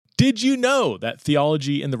Did you know that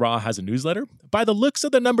Theology in the Raw has a newsletter? By the looks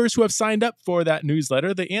of the numbers who have signed up for that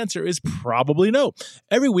newsletter, the answer is probably no.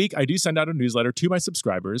 Every week, I do send out a newsletter to my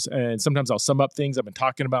subscribers, and sometimes I'll sum up things I've been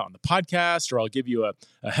talking about on the podcast, or I'll give you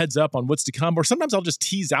a heads up on what's to come, or sometimes I'll just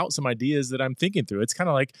tease out some ideas that I'm thinking through. It's kind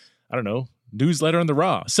of like, I don't know, newsletter in the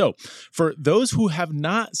Raw. So for those who have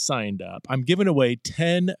not signed up, I'm giving away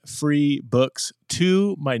 10 free books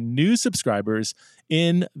to my new subscribers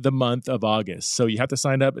in the month of August. So you have to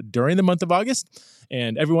sign up during the month of August,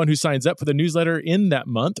 and everyone who signs up for the newsletter in that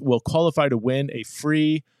month will qualify to win a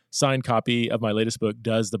free signed copy of my latest book,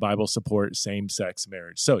 Does the Bible Support Same-Sex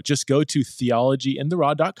Marriage? So just go to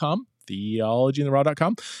theologyintheraw.com,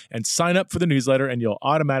 theologyintheraw.com, and sign up for the newsletter, and you'll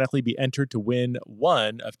automatically be entered to win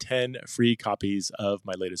one of 10 free copies of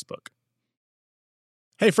my latest book.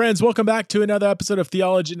 Hey friends, welcome back to another episode of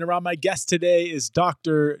Theology in the Raw. My guest today is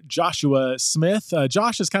Dr. Joshua Smith.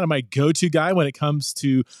 Josh is kind of my go-to guy when it comes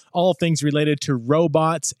to all things related to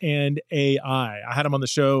robots and AI. I had him on the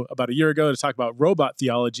show about a year ago to talk about robot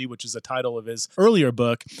theology, which is the title of his earlier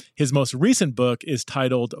book. His most recent book is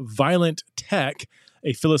titled Violent Tech: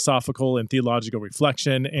 A Philosophical and Theological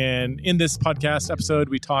Reflection. And in this podcast episode,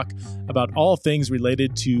 we talk about all things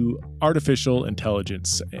related to artificial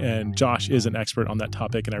intelligence. And Josh is an expert on that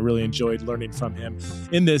topic, and I really enjoyed learning from him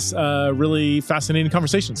in this really fascinating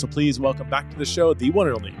conversation. So please welcome back to the show, the one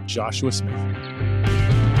and only Joshua Smith.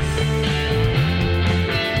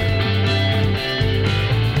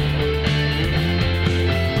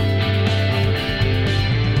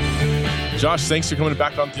 Josh, thanks for coming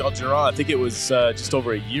back on Theology in the Raw. I think it was just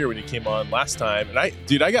over a year when you came on last time. And I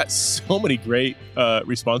got so many great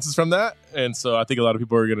responses from that. And so I think a lot of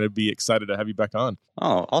people are going to be excited to have you back on.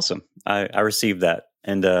 Oh, awesome. I received that.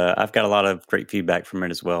 And I've got a lot of great feedback from it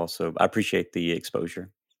as well. So I appreciate the exposure.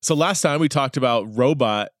 So last time we talked about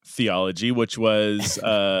robot theology, which was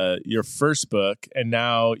your first book. And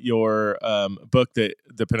now your book that,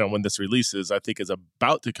 depending on when this releases, I think is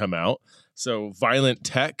about to come out. So Violent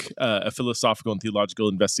Tech, a philosophical and theological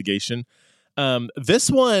investigation. This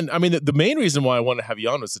one, I mean, the main reason why I wanted to have you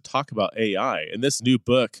on was to talk about AI. And this new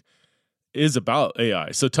book is about AI.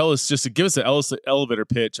 So tell us, just to give us an elevator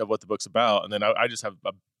pitch of what the book's about. And then I just have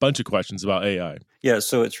a bunch of questions about AI. Yeah,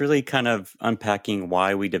 so it's really kind of unpacking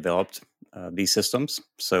why we developed these systems.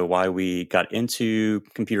 So why we got into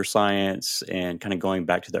computer science and kind of going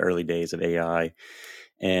back to the early days of AI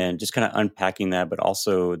and just kind of unpacking that, but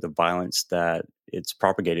also the violence that it's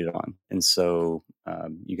propagated on. And so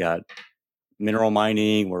you got mineral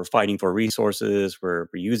mining, we're fighting for resources, we're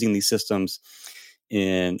using these systems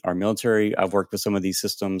in our military. I've worked with some of these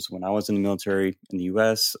systems when I was in the military in the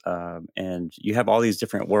US. And you have all these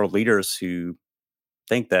different world leaders who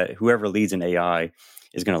think that whoever leads in AI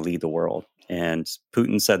is going to lead the world. And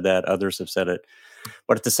Putin said that, others have said it.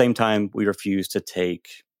 But at the same time, we refuse to take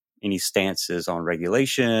any stances on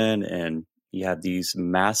regulation. And you have these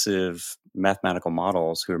massive mathematical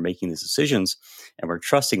models who are making these decisions, and we're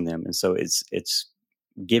trusting them. And so it's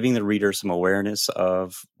giving the reader some awareness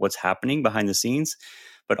of what's happening behind the scenes,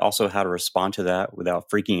 but also how to respond to that without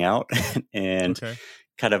freaking out and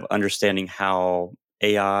kind of understanding how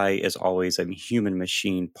AI is always a human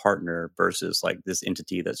machine partner versus like this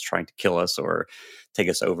entity that's trying to kill us or take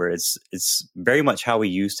us over. It's very much how we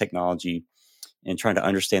use technology and trying to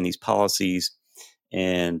understand these policies,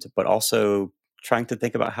 but also trying to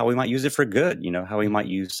think about how we might use it for good, how we might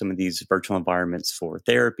use some of these virtual environments for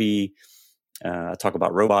therapy. I talk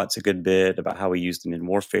about robots a good bit, about how we use them in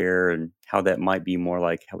warfare and how that might be more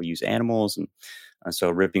like how we use animals. And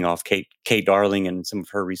so ripping off Kate Darling and some of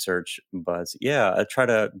her research. But yeah, I try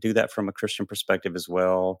to do that from a Christian perspective as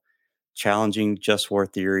well, challenging just war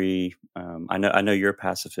theory. I know you're a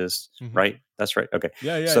pacifist, right? That's right. Okay.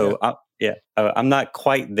 Yeah. So I'm not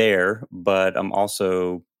quite there, but I'm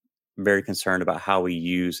also very concerned about how we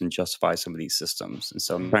use and justify some of these systems. And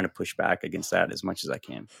so I'm trying to push back against that as much as I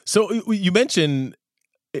can. So you mentioned,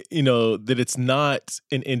 that it's not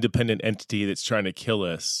an independent entity that's trying to kill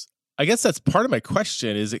us. I guess that's part of my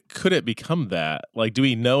question is could it become that? Like, do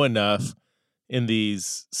we know enough in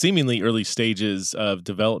these seemingly early stages of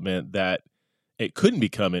development that it couldn't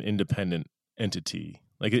become an independent entity?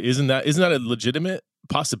 Like, isn't that a legitimate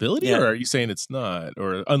possibility, or are you saying it's not,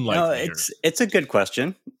 or unlikely? No, it's a good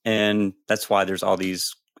question, and that's why there's all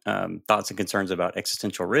these thoughts and concerns about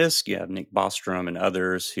existential risk. You have Nick Bostrom and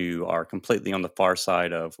others who are completely on the far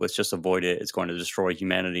side of let's just avoid it; it's going to destroy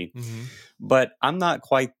humanity. But I'm not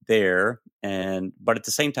quite there, but at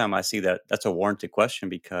the same time, I see that that's a warranted question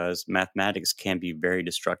because mathematics can be very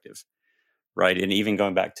destructive, right? And even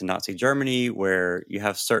going back to Nazi Germany, where you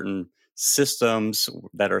have certain systems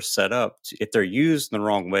that are set up, if they're used in the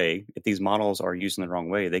wrong way, if these models are used in the wrong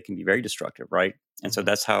way, they can be very destructive, right? And so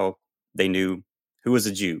that's how they knew who was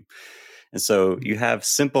a Jew. And so you have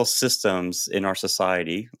simple systems in our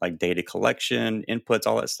society, like data collection, inputs,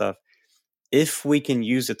 all that stuff. If we can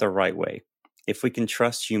use it the right way, if we can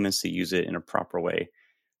trust humans to use it in a proper way,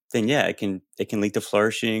 then yeah, it can lead to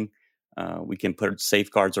flourishing. We can put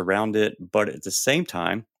safeguards around it, but at the same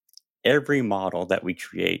time, every model that we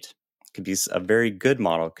create could be a very good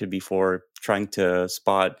model. It could be for trying to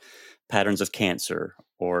spot patterns of cancer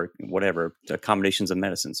or whatever, combinations of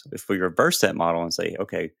medicines. If we reverse that model and say,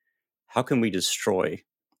 okay, how can we destroy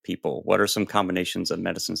people? What are some combinations of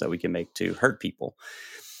medicines that we can make to hurt people?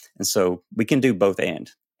 And so we can do both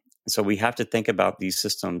and. So we have to think about these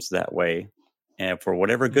systems that way. And for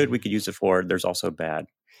whatever good we could use it for, there's also bad.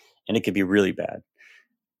 And it could be really bad.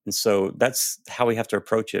 And so that's how we have to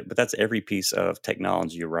approach it. But that's every piece of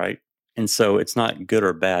technology, right? And so it's not good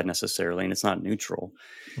or bad necessarily, and it's not neutral.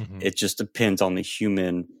 It just depends on the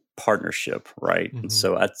human partnership, right? And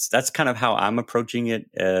so that's kind of how I'm approaching it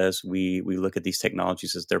as we look at these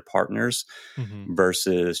technologies as their partners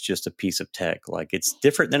versus just a piece of tech. Like it's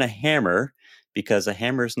different than a hammer, because a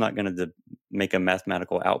hammer is not going to make a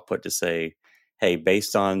mathematical output to say, hey,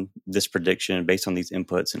 based on this prediction, based on these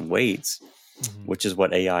inputs and weights, which is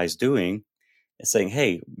what AI is doing, it's saying,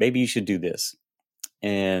 hey, maybe you should do this.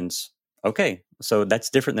 And okay, so that's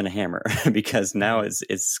different than a hammer because now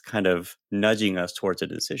it's kind of nudging us towards a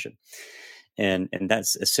decision. And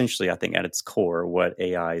that's essentially, I think, at its core, what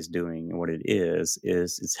AI is doing and what it is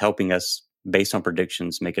it's helping us, based on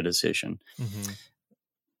predictions, make a decision.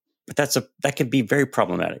 But that can be very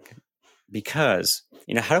problematic because,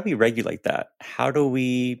 how do we regulate that? How do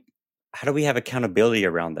we have accountability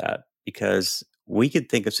around that? Because we could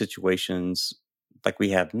think of situations like we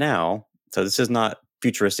have now. So this is not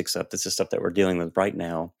futuristic stuff. This is stuff that we're dealing with right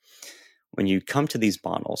now. When you come to these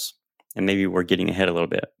models, and maybe we're getting ahead a little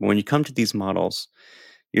bit, but when you come to these models,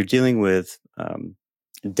 you're dealing with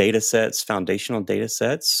data sets, foundational data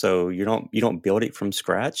sets. So you don't build it from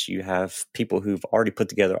scratch. You have people who've already put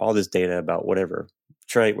together all this data about whatever.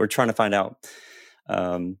 We're trying to find out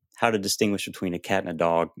how to distinguish between a cat and a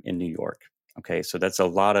dog in New York. Okay, so that's a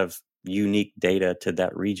lot of unique data to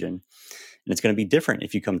that region. And it's going to be different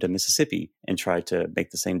if you come to Mississippi and try to make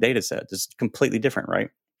the same data set. It's completely different, right?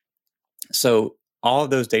 So all of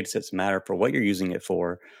those data sets matter for what you're using it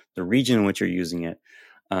for, the region in which you're using it.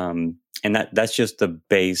 And that's just the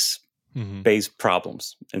base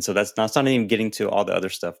problems. And so that's not even getting to all the other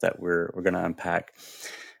stuff that we're going to unpack.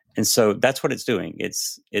 And so that's what it's doing.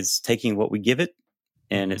 It's taking what we give it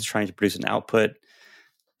and it's trying to produce an output.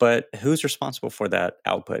 But who's responsible for that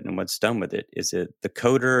output and what's done with it? Is it the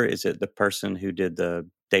coder? Is it the person who did the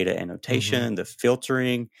data annotation, the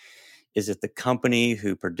filtering? Is it the company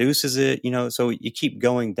who produces it? So you keep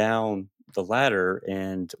going down the ladder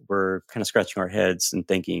and we're kind of scratching our heads and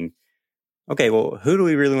thinking, okay, well, who do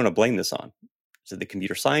we really want to blame this on? Is it the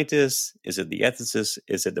computer scientist? Is it the ethicist?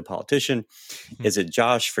 Is it the politician? Is it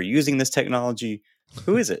Josh for using this technology?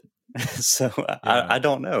 Who is it? So yeah. I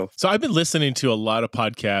don't know. So I've been listening to a lot of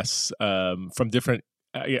podcasts from different,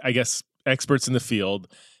 I guess, experts in the field,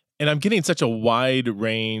 and I'm getting such a wide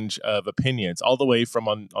range of opinions, all the way from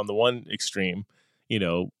on the one extreme,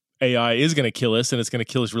 AI is going to kill us, and it's going to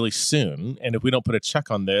kill us really soon. And if we don't put a check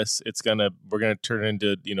on this, we're going to turn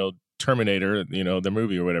into Terminator, the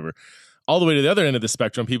movie or whatever. All the way to the other end of the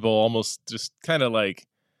spectrum, people almost just kind of like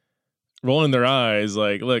rolling their eyes,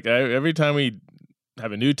 like, look, every time we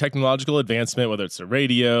have a new technological advancement, whether it's the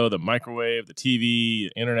radio, the microwave, the TV,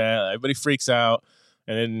 the internet, everybody freaks out.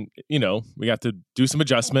 And then, we got to do some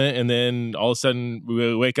adjustment. And then all of a sudden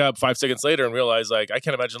we wake up 5 seconds later and realize, like, I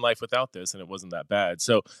can't imagine life without this. And it wasn't that bad.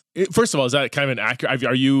 So first of all, is that kind of an accurate,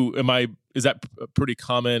 is that a pretty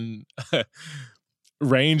common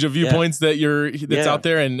range of viewpoints that's out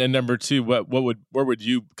there? And number two, where would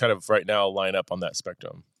you kind of right now line up on that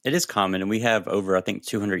spectrum? It is common, and we have over, I think,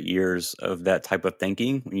 200 years of that type of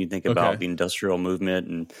thinking. When you think about the industrial movement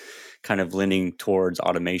and kind of leaning towards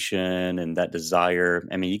automation and that desire.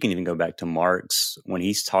 I mean, you can even go back to Marx when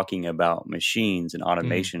he's talking about machines and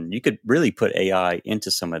automation. You could really put AI into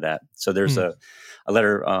some of that. So there's a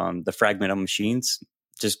letter, The Fragment of Machines.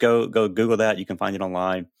 Just go Google that. You can find it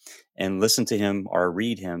online and listen to him or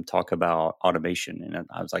read him talk about automation. And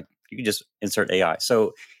I was like, you can just insert AI.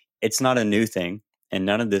 So it's not a new thing. And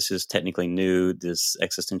none of this is technically new. This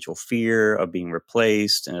existential fear of being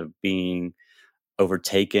replaced and of being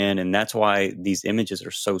overtaken. And that's why these images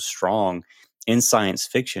are so strong in science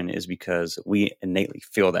fiction, is because we innately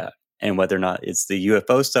feel that. And whether or not it's the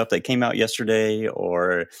UFO stuff that came out yesterday,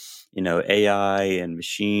 or AI and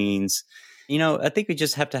machines. I think we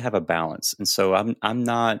just have to have a balance. And so I'm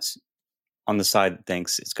not on the side that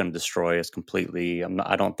thinks it's going to destroy us completely.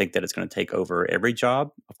 I don't think that it's going to take over every job.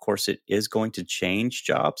 Of course, it is going to change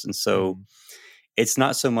jobs. And so it's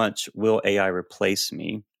not so much, will AI replace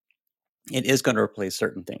me? It is going to replace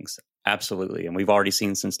certain things. Absolutely. And we've already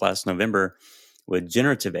seen since last November with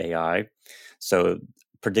generative AI, so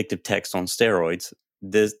predictive text on steroids,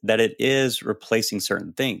 that it is replacing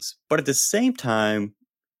certain things. But at the same time,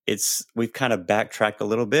 we've kind of backtracked a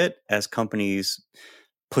little bit as companies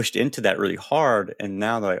pushed into that really hard, and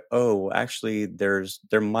now they're like, oh, actually, there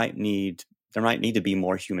might need to be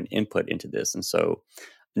more human input into this, and so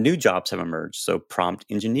new jobs have emerged. So prompt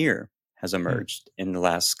engineer has emerged in the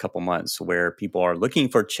last couple months, where people are looking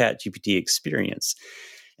for ChatGPT experience,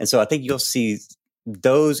 and so I think you'll see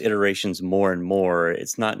those iterations more and more.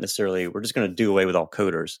 It's not necessarily we're just going to do away with all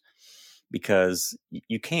coders, because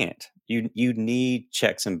you can't. You need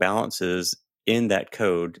checks and balances in that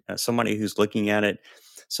code. Somebody who's looking at it,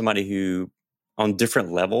 somebody who on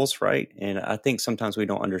different levels, right? And I think sometimes we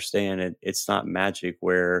don't understand it. It's not magic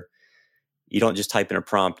where you don't just type in a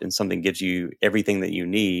prompt and something gives you everything that you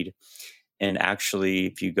need. And actually,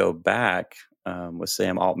 if you go back with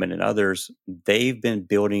Sam Altman and others, they've been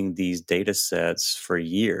building these data sets for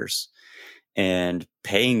years and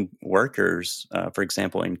paying workers, for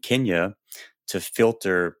example, in Kenya, to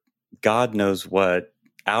filter God knows what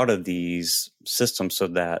out of these systems so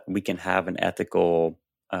that we can have an ethical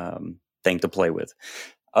thing to play with.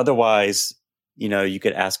 Otherwise, you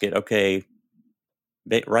could ask it, okay,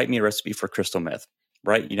 write me a recipe for crystal meth,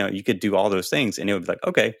 right? You could do all those things and it would be like,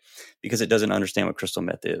 okay, because it doesn't understand what crystal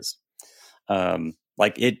meth is.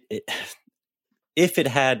 If it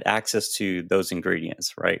had access to those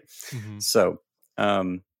ingredients, right? Mm-hmm. So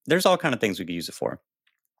there's all kind of things we could use it for.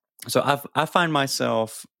 So I find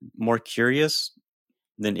myself more curious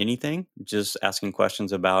than anything, just asking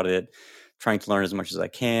questions about it, trying to learn as much as I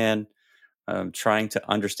can, trying to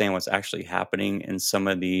understand what's actually happening in some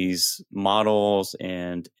of these models,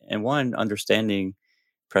 and one understanding,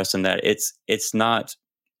 Preston, that it's not,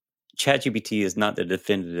 ChatGPT is not the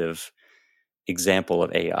definitive example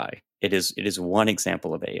of AI. It is one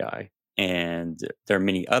example of AI, and there are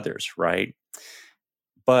many others, right?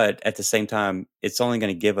 But at the same time, it's only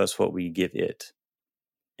going to give us what we give it.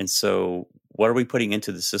 And so what are we putting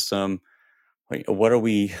into the system? What are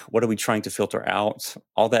we trying to filter out?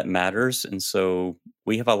 All that matters. And so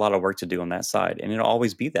we have a lot of work to do on that side, and it'll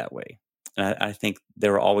always be that way. And I think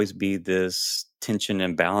there will always be this tension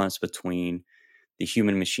and balance between the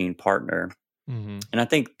human machine partner. Mm-hmm. And I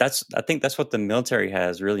think that's what the military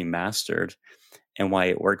has really mastered, and why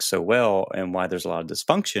it works so well, and why there's a lot of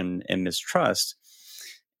dysfunction and mistrust.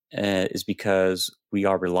 Is because we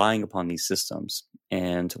are relying upon these systems,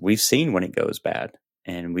 and we've seen when it goes bad,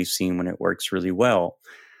 and we've seen when it works really well.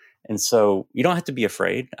 And so you don't have to be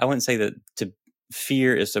afraid. I wouldn't say that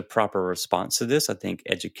fear is the proper response to this. I think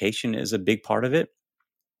education is a big part of it,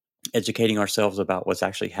 educating ourselves about what's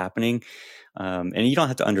actually happening. And you don't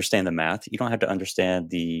have to understand the math. You don't have to understand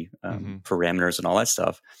the parameters and all that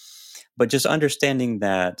stuff, but just understanding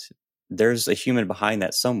that there's a human behind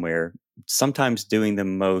that somewhere, sometimes doing the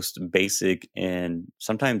most basic and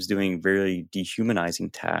sometimes doing very dehumanizing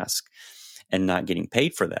tasks and not getting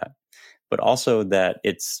paid for that. But also that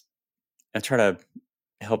I try to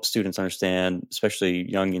help students understand,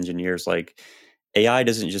 especially young engineers, like AI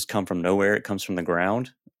doesn't just come from nowhere, it comes from the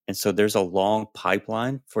ground. And so there's a long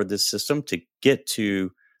pipeline for this system to get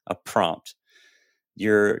to a prompt.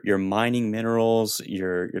 You're mining minerals,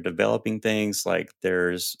 you're developing things, like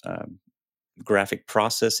there's graphic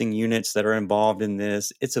processing units that are involved in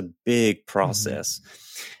this. It's a big process.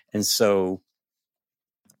 Mm-hmm. And so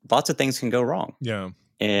lots of things can go wrong. Yeah.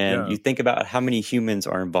 And you think about how many humans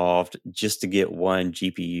are involved just to get one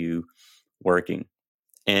GPU working.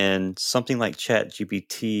 And something like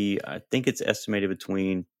ChatGPT, I think it's estimated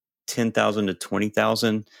between 10,000 to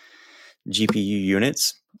 20,000 GPU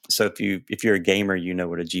units. So if you're a gamer, you know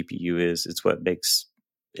what a GPU is. It's what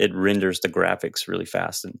renders the graphics really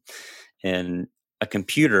fast. And a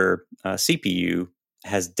computer, CPU,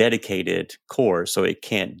 has dedicated cores, so it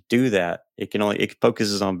can't do that. It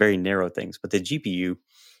focuses on very narrow things. But the GPU,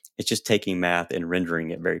 it's just taking math and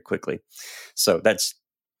rendering it very quickly. So that's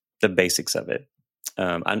the basics of it.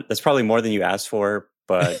 That's probably more than you asked for,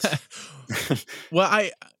 but well,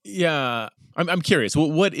 I'm curious.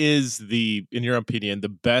 What is in your opinion, the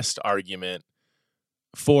best argument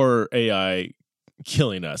for AI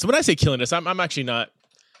killing us? When I say killing us, I'm actually not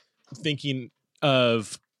thinking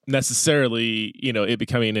of necessarily, it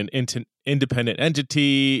becoming an independent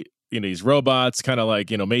entity these robots, kind of like,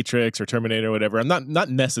 Matrix or Terminator or whatever. I'm not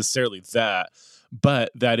necessarily that,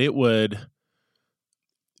 but that it would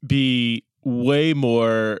be way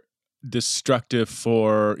more destructive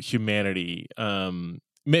for humanity.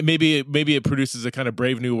 Maybe it produces a kind of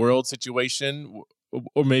Brave New World situation,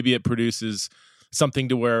 or maybe it produces something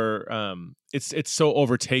to where it's so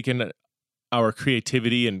overtaken our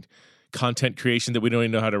creativity and content creation that we don't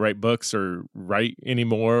even know how to write books or write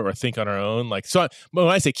anymore or think on our own. Like, so when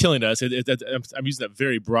I say killing us, I'm using that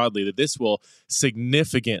very broadly, that this will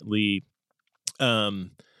significantly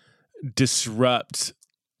disrupt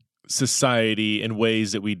society in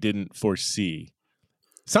ways that we didn't foresee.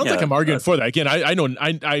 Sounds like I'm arguing for that. Again, I know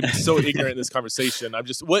I'm so ignorant in this conversation. I'm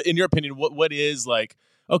just, what, in your opinion, what is like,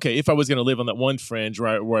 okay, if I was going to live on that one fringe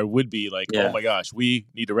where I would be like, oh my gosh, we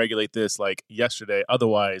need to regulate this like yesterday.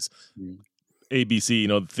 Otherwise,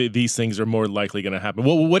 ABC, these things are more likely going to happen.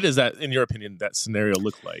 What does that, in your opinion, that scenario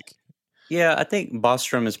look like? Yeah, I think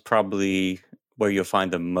Bostrom is probably where you'll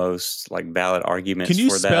find the most like valid arguments. Can you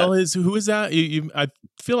for spell that. who is that? I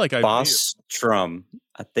feel like Bostrom.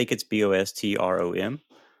 I think it's Bostrom.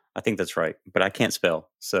 I think that's right, but I can't spell.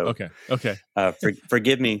 So okay.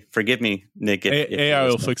 Forgive me, Nick. If AI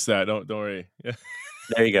will fix that. Don't worry. Yeah.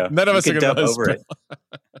 There you go. None of us are going to over it.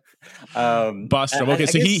 Bostrom. Okay,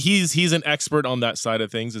 so he's an expert on that side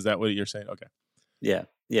of things. Is that what you're saying? Okay.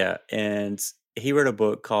 Yeah, and he wrote a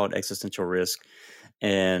book called Existential Risk,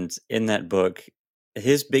 and in that book,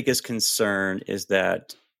 his biggest concern is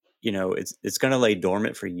that it's going to lay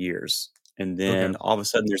dormant for years, and then all of a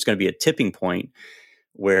sudden there's going to be a tipping point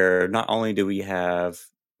where not only do we have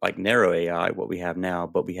like narrow AI, what we have now,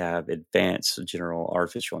 but we have advanced general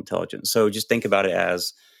artificial intelligence. So just think about it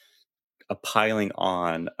as a piling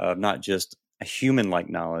on of not just a human-like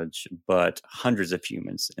knowledge, but hundreds of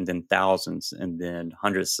humans, and then thousands, and then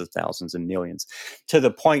hundreds of thousands and millions, to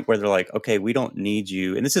the point where they're like, okay, we don't need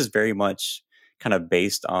you. And this is very much kind of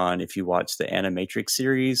based on, if you watch the Animatrix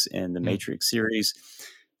series and the Matrix series,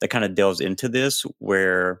 that kind of delves into this,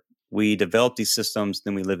 where we develop these systems,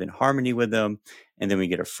 then we live in harmony with them, and then we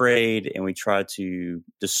get afraid and we try to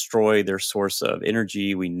destroy their source of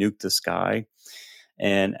energy. We nuke the sky.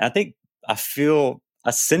 And I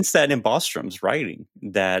sense that in Bostrom's writing,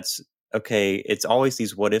 that, okay, it's always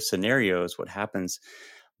these what if scenarios, what happens.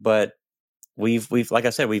 But we've like I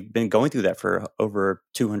said, we've been going through that for over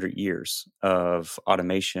 200 years of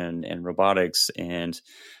automation and robotics and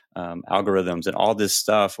algorithms and all this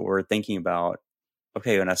stuff. We're thinking about,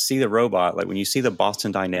 okay, when I see the robot, like when you see the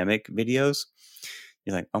Boston Dynamic videos,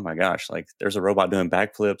 you're like, oh my gosh, like there's a robot doing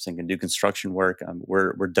backflips and can do construction work.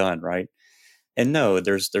 We're done, right? And no,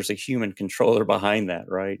 there's a human controller behind that,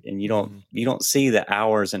 right? And you don't see the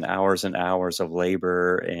hours and hours and hours of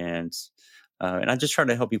labor, and I just try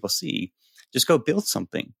to help people see, just go build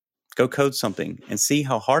something, go code something, and see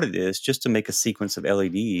how hard it is just to make a sequence of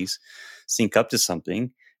LEDs sync up to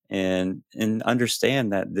something. And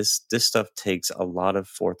understand that this stuff takes a lot of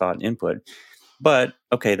forethought and input. But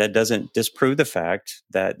okay, that doesn't disprove the fact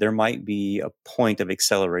that there might be a point of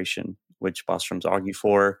acceleration, which Bostrom's argue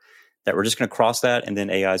for, that we're just going to cross that, and then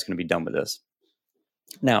AI is going to be done with this.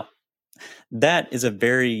 Now, that is a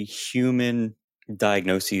very human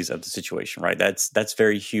diagnosis of the situation, right? That's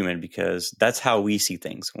very human, because that's how we see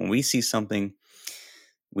things. When we see something,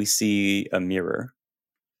 we see a mirror,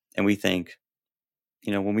 and we think,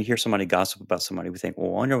 when we hear somebody gossip about somebody, we think, well,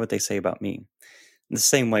 I wonder what they say about me. In the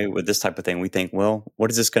same way with this type of thing, we think, well, what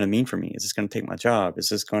is this going to mean for me? Is this going to take my job? Is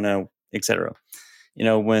this going to, et cetera?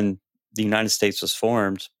 When the United States was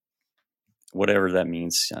formed, whatever that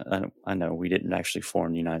means, I know we didn't actually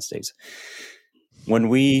form the United States. When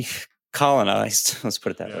we colonized, let's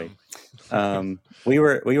put it that way, we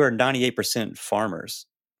were 98% farmers,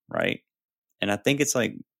 right? And I think it's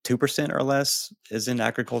like 2% or less is in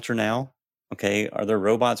agriculture now. Okay, are there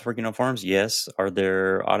robots working on farms? Yes. Are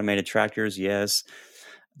there automated tractors? Yes.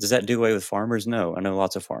 Does that do away with farmers? No. I know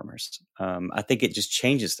lots of farmers. I think it just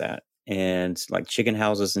changes that. And like chicken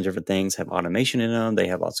houses and different things have automation in them. They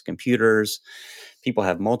have lots of computers. People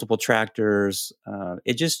have multiple tractors.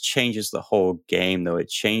 It just changes the whole game, though. It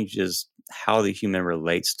changes how the human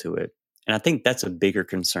relates to it. And I think that's a bigger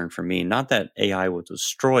concern for me. Not that AI will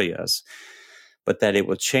destroy us, but that it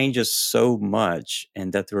will change us so much,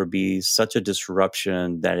 and that there will be such a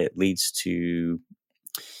disruption that it leads to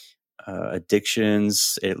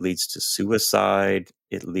addictions, it leads to suicide,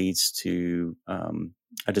 it leads to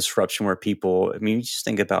a disruption where people, you just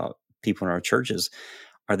think about people in our churches.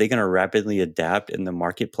 Are they going to rapidly adapt in the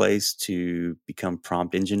marketplace to become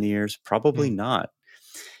prompt engineers? Probably not.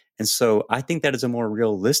 And so I think that is a more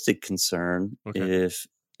realistic concern.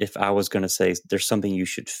 if I was going to say there's something you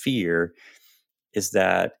should fear, is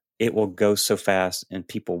that it will go so fast and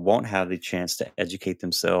people won't have the chance to educate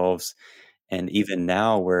themselves. And even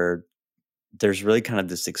now, where there's really kind of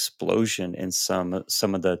this explosion in some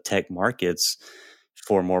of the tech markets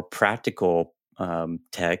for more practical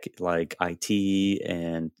tech like IT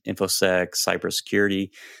and infosec, cybersecurity,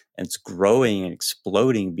 and it's growing and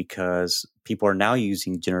exploding because people are now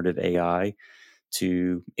using generative AI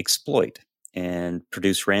to exploit and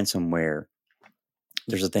produce ransomware.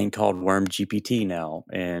 There's a thing called Worm GPT now,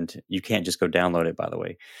 and you can't just go download it, by the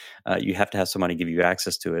way. You have to have somebody give you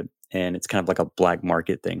access to it, and it's kind of like a black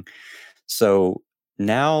market thing. So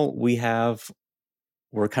now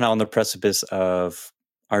we're kind of on the precipice of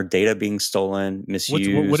our data being stolen,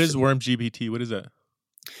 misused. What is Worm GPT? What is that?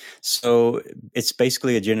 So it's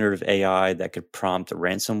basically a generative AI that could prompt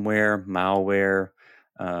ransomware, malware.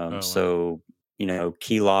 Wow. So,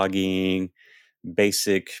 key logging,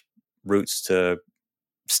 basic routes to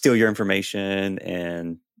steal your information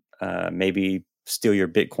and maybe steal your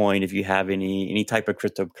Bitcoin if you have any type of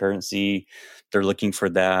cryptocurrency. They're looking for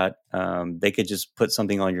that. They could just put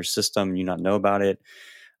something on your system and you not know about it.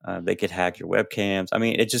 They could hack your webcams. I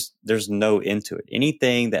mean, there's no end to it.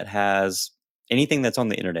 Anything that's on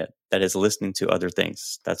the internet that is listening to other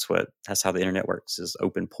things. That's how the internet works, is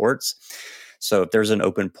open ports. So if there's an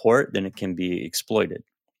open port, then it can be exploited.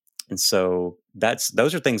 And so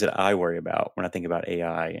those are things that I worry about when I think about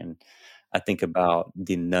AI, and I think about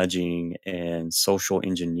the nudging and social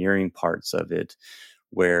engineering parts of it,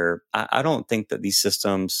 where I don't think that these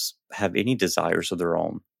systems have any desires of their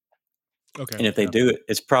own. Okay. And if they do,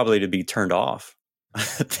 it's probably to be turned off. I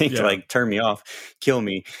think like turn me off, kill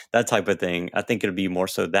me, that type of thing. I think it'll be more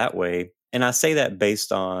so that way. And I say that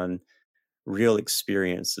based on real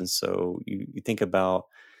experience. And so you think about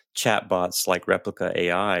chatbots like Replica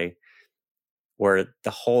AI, where the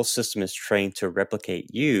whole system is trained to replicate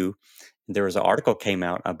you. There was an article came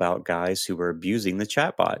out about guys who were abusing the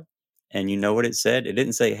chatbot. And you know what it said? It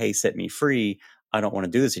didn't say, hey, set me free. I don't want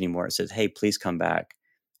to do this anymore. It says, hey, please come back.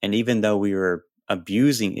 And even though we were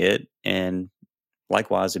abusing it and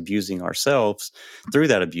likewise abusing ourselves through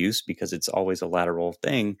that abuse, because it's always a lateral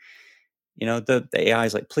thing, the AI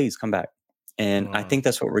is like, please come back. And I think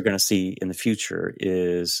that's what we're going to see in the future,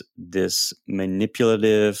 is this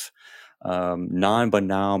manipulative,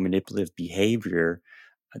 non-banal manipulative behavior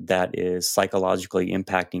that is psychologically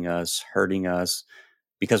impacting us, hurting us,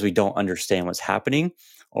 because we don't understand what's happening,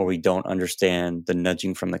 or we don't understand the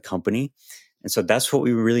nudging from the company. And so that's what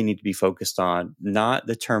we really need to be focused on, not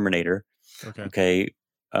the Terminator. Okay.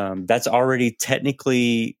 That's already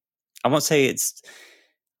technically, I won't say it's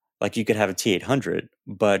like you could have a T-800,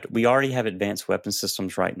 but we already have advanced weapon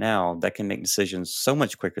systems right now that can make decisions so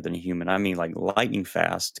much quicker than a human. I mean, like lightning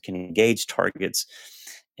fast, can engage targets.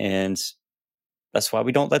 And that's why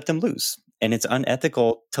we don't let them loose. And it's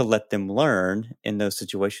unethical to let them learn in those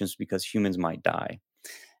situations, because humans might die.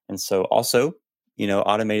 And so also,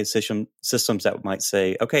 automated systems that might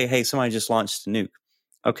say, okay, hey, somebody just launched a nuke.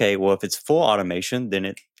 Okay, well, if it's full automation,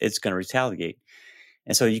 then it's going to retaliate.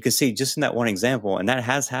 And so you can see just in that one example, and that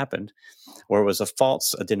has happened, where it was a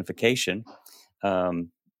false identification.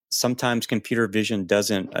 Sometimes computer vision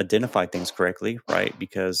doesn't identify things correctly, right?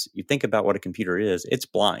 Because you think about what a computer is, it's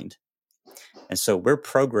blind. And so we're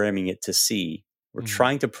programming it to see. We're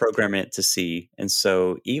trying to program it to see. And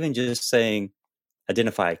so even just saying,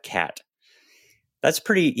 identify a cat, that's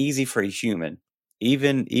pretty easy for a human.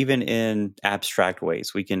 Even in abstract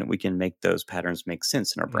ways, we can make those patterns make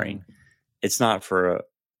sense in our brain. It's not for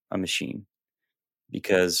a machine,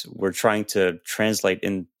 because we're trying to translate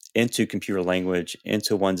into computer language,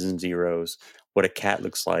 into ones and zeros, what a cat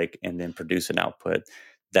looks like, and then produce an output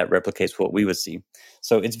that replicates what we would see.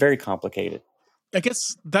 So it's very complicated. I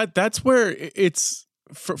guess that's where it's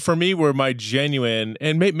for me, where my genuine,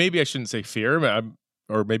 and maybe I shouldn't say fear,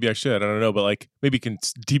 or maybe I should, I don't know, but like maybe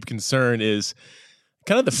deep concern is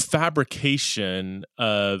kind of the fabrication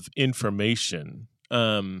of information.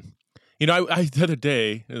 I the other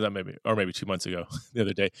day, maybe 2 months ago, the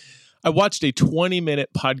other day, I watched a 20-minute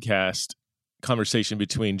podcast conversation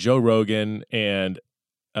between Joe Rogan and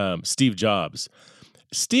Steve Jobs.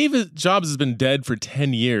 Steve Jobs has been dead for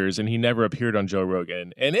 10 years, and he never appeared on Joe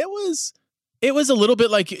Rogan. And it was a little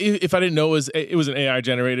bit like if I didn't know it was an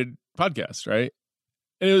AI-generated podcast, right?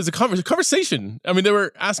 And it was a conversation. I mean, they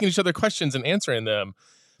were asking each other questions and answering them.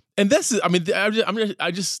 And this is,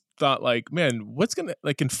 I just thought, like, man, what's going to,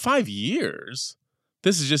 like, in 5 years,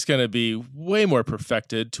 this is just going to be way more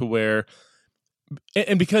perfected to where,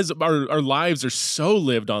 and because our lives are so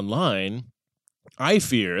lived online, I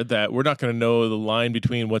fear that we're not going to know the line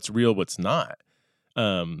between what's real, what's not.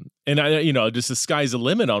 And just the sky's the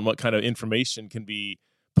limit on what kind of information can be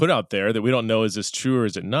put out there that we don't know, is this true or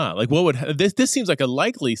is it not? Like, what would this seems like a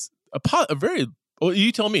very, well,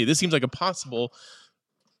 you tell me, this seems like a possible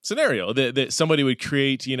scenario that somebody would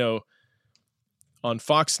create, on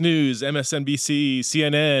Fox News, MSNBC,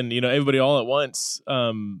 CNN, everybody all at once.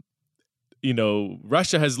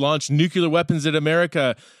 Russia has launched nuclear weapons at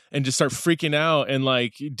America, and just start freaking out and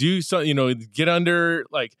like do so, get under,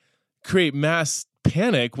 like, create mass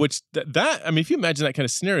panic, which that I mean, if you imagine that kind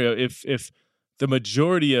of scenario, if the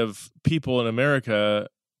majority of people in America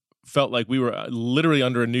felt like we were literally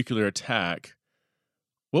under a nuclear attack,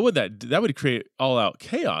 what would that would create all out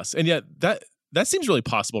chaos. And yet that seems really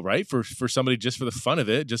possible, right? For somebody, just for the fun of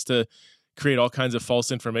it, just to create all kinds of false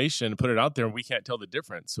information and put it out there, and we can't tell the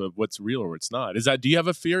difference of what's real or what's not. Do you have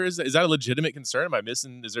a fear? Is that a legitimate concern? Am I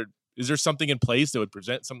missing? Is there something in place that would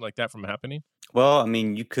prevent something like that from happening? Well, I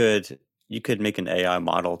mean, you could make an AI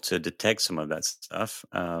model to detect some of that stuff.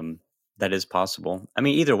 That is possible. I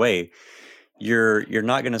mean, either way, you're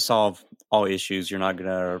not going to solve all issues. You're not going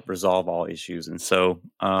to resolve all issues. And so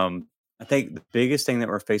I think the biggest thing that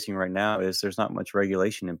we're facing right now is there's not much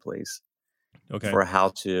regulation in place for how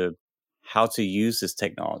to use this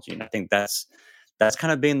technology. And I think that's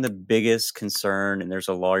kind of been the biggest concern. And there's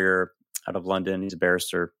a lawyer out of London. He's a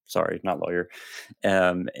barrister. Sorry, not lawyer.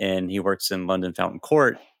 And he works in London Fountain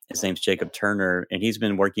Court. His name's Jacob Turner, and he's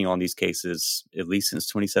been working on these cases at least since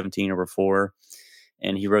 2017 or before.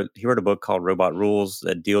 And he wrote a book called Robot Rules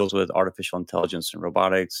that deals with artificial intelligence and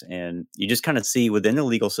robotics. And you just kind of see within the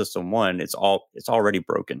legal system, it's already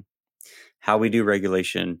broken. How we do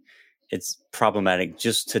regulation, it's problematic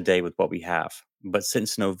just today with what we have. But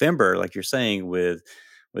since November, like you're saying, with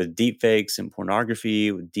deep fakes and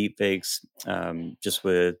pornography, with deep fakes, just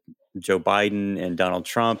with Joe Biden and Donald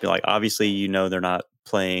Trump, like obviously, they're not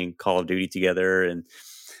playing Call of Duty together. And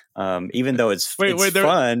even though it's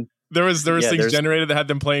fun. There was things generated that had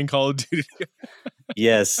them playing Call of Duty.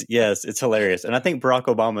 Yes, it's hilarious, and I think Barack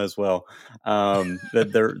Obama as well.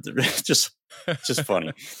 They're just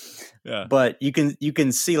funny. Yeah. But you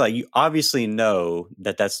can see, like, you obviously know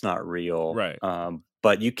that that's not real, right?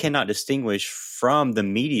 But you cannot distinguish from the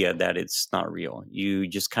media that it's not real. You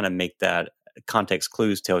just kind of make that context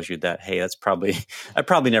clues tells you that, hey, that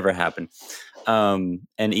probably never happened. And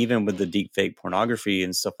even with the deep fake pornography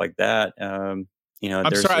and stuff like that. I'm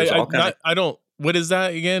sorry, I don't. What is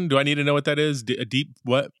that again? Do I need to know what that is? A deep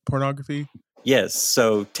what pornography? Yes.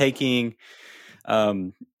 So taking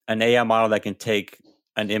an AI model that can take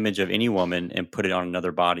an image of any woman and put it on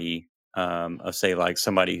another body, of say like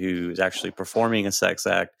somebody who is actually performing a sex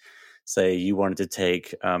act. Say you wanted to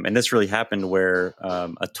take, and this really happened where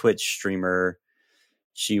a Twitch streamer,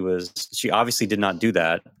 she obviously did not do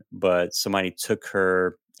that, but somebody took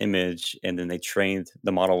her image and then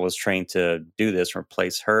the model was trained to do this,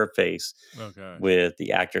 replace her face with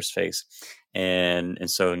the actor's face, and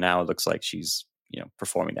so now it looks like she's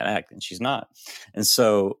performing that act, and she's not. And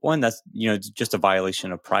so that's just a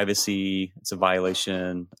violation of privacy. It's a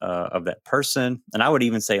violation of that person, and I would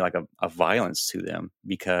even say like a violence to them,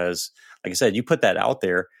 because like I said, you put that out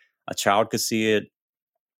there, a child could see it,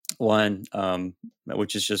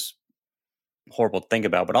 which is just horrible to think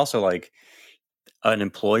about, but also like an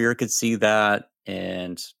employer could see that,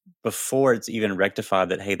 and before it's even rectified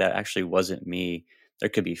that, hey, that actually wasn't me, there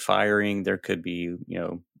could be firing, there could be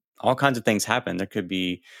all kinds of things happen. There could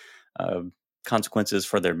be consequences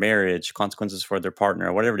for their marriage, consequences for their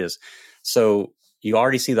partner, whatever it is. So you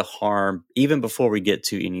already see the harm even before we get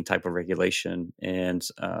to any type of regulation. And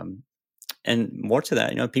more to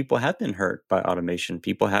that, people have been hurt by automation.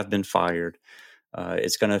 People have been fired.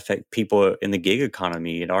 It's going to affect people in the gig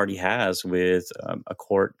economy. It already has with a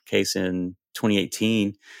court case in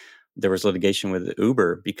 2018. There was litigation with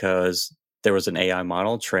Uber because there was an AI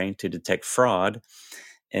model trained to detect fraud.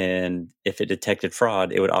 And if it detected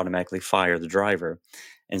fraud, it would automatically fire the driver.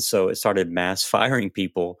 And so it started mass firing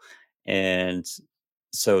people. And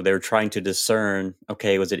so they're trying to discern,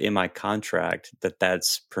 okay, was it in my contract that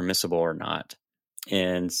that's permissible or not?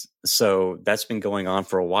 And so that's been going on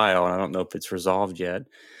for a while. And I don't know if it's resolved yet.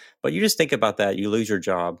 But you just think about that. You lose your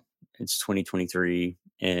job. It's 2023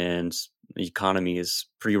 and the economy is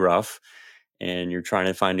pretty rough. And you're trying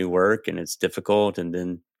to find new work and it's difficult. And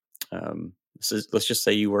then let's just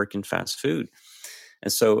say you work in fast food.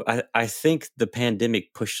 And so I think the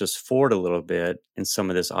pandemic pushed us forward a little bit in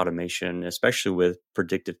some of this automation, especially with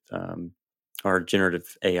predictive or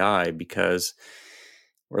generative AI, because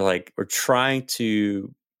we're trying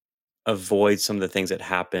to avoid some of the things that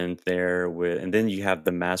happened there and then you have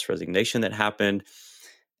the mass resignation that happened.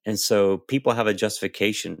 And so people have a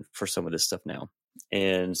justification for some of this stuff now.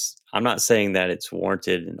 And I'm not saying that it's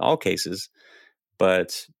warranted in all cases,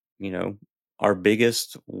 but our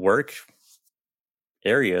biggest work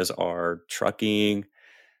areas are trucking,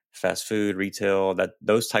 fast food, retail, that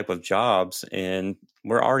those type of jobs. And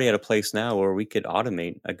we're already at a place now where we could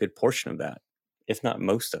automate a good portion of that, if not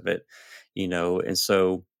most of it, and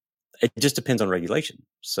so it just depends on regulation.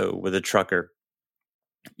 So with a trucker,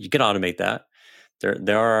 you can automate that.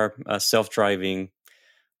 There are self-driving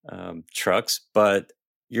trucks, but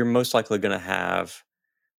you're most likely going to have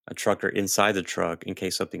a trucker inside the truck in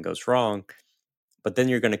case something goes wrong. But then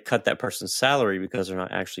you're going to cut that person's salary because they're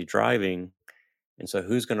not actually driving. And so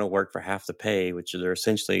who's going to work for half the pay, which they're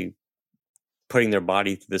essentially putting their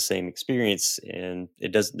body through the same experience, and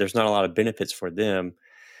there's not a lot of benefits for them.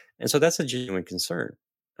 And so that's a genuine concern.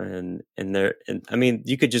 And I mean,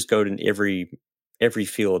 you could just go to every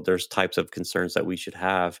field. There's types of concerns that we should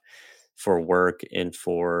have for work and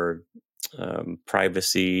for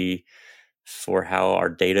privacy, for how our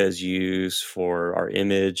data is used, for our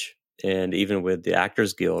image. And even with the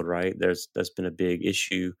Actors Guild, right? That's been a big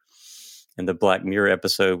issue. And the Black Mirror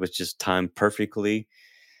episode was just timed perfectly,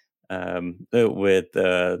 with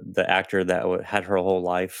the actor that had her whole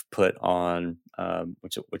life put on,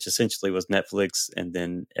 which essentially was Netflix, and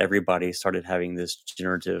then everybody started having this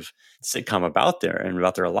generative sitcom about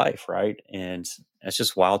their life, right? And it's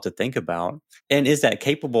just wild to think about. And is that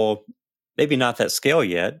capable? Maybe not that scale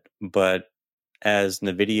yet, but as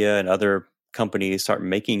NVIDIA and other companies start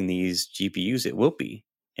making these GPUs, it will be.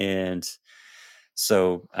 And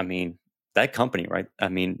so, I mean, that company, right? I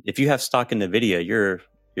mean, if you have stock in NVIDIA, you're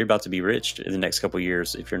about to be rich in the next couple of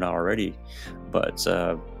years if you're not already. But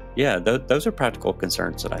yeah, those are practical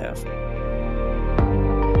concerns that I have.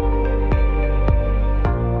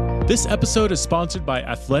 This episode is sponsored by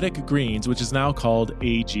Athletic Greens, which is now called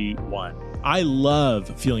AG1. I love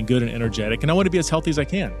feeling good and energetic, and I want to be as healthy as I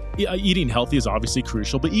can. Eating healthy is obviously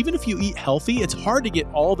crucial, but even if you eat healthy, it's hard to get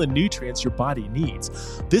all the nutrients your body needs.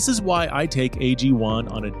 This is why I take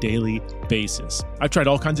AG1 on a daily basis. I've tried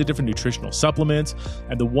all kinds of different nutritional supplements,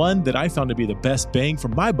 and the one that I found to be the best bang for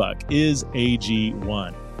my buck is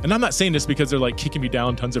AG1. And I'm not saying this because they're like kicking me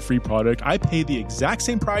down tons of free product. I pay the exact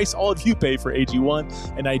same price all of you pay for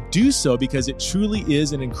AG1, and I do so because it truly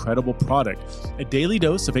is an incredible product. A daily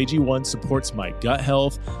dose of AG1 supports my gut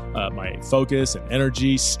health, my focus and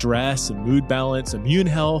energy, stress and mood balance, immune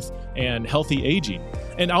health, and healthy aging.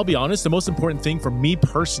 And I'll be honest, the most important thing for me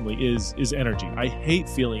personally is energy. I hate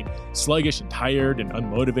feeling sluggish and tired and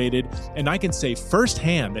unmotivated. And I can say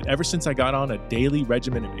firsthand that ever since I got on a daily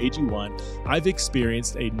regimen of AG1, I've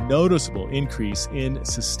experienced a noticeable increase in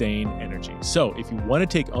sustained energy. So if you want to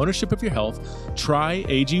take ownership of your health, try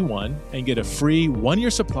AG1 and get a free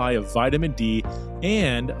 1-year supply of vitamin D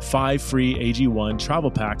and 5 free AG1 travel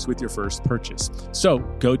packs with your first purchase. So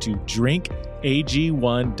go to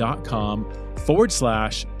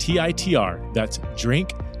drinkag1.com/TITR. That's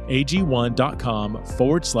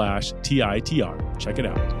drinkag1.com/TITR. Check it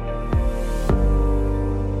out.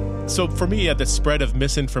 So for me, at the spread of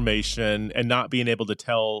misinformation and not being able to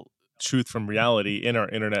tell truth from reality in our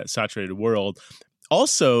internet saturated world,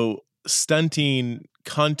 also stunting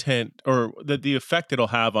content, or the effect it'll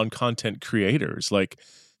have on content creators. Like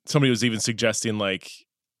somebody was even suggesting like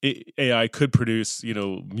AI could produce,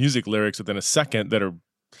 music lyrics within a second that are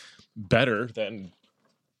better than,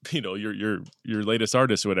 your latest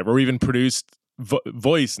artist or whatever, or even produced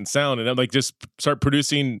voice and sound, and like just start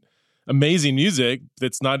producing amazing music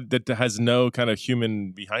that has no kind of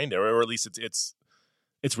human behind it, or at least it's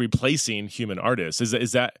replacing human artists.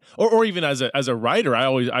 Is that or even as a writer,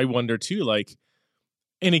 I wonder too, like,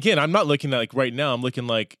 and again, I'm not looking at like right now, I'm looking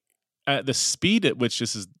like at the speed at which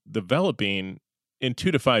this is developing in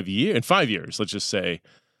 2 to 5 years, in 5 years, let's just say,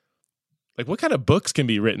 like what kind of books can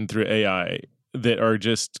be written through AI that are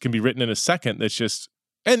just can be written in a second? That's just,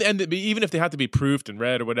 and even if they have to be proofed and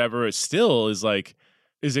read or whatever, it still is like,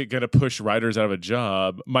 is it going to push writers out of a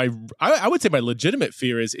job? I would say my legitimate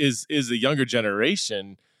fear is the younger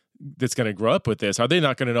generation that's going to grow up with this. Are they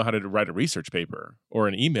not going to know how to write a research paper or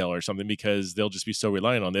an email or something because they'll just be so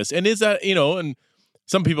reliant on this? And is that, and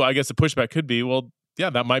some people, I guess the pushback could be, well,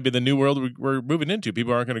 yeah, that might be the new world we're moving into.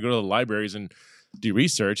 People aren't going to go to the libraries and do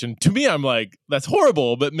research. And to me, I'm like, that's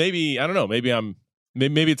horrible, but maybe, I don't know, maybe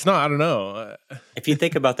it's not, I don't know. If you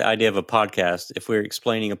think about the idea of a podcast, if we're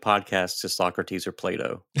explaining a podcast to Socrates or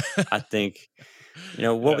Plato, I think,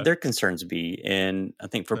 what would their concerns be? And I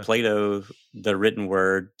think for Plato, the written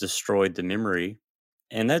word destroyed the memory.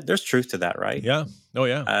 And there's truth to that, right? Yeah. Oh,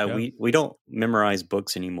 yeah. Yeah. We don't memorize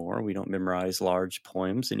books anymore. We don't memorize large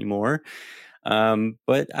poems anymore.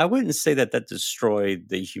 But I wouldn't say that destroyed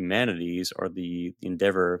the humanities or the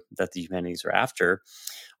endeavor that the humanities are after,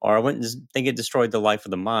 or I wouldn't think it destroyed the life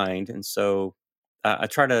of the mind. And so I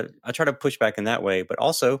try to push back in that way, but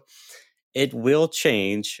also it will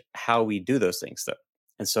change how we do those things, though.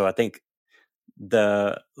 And so I think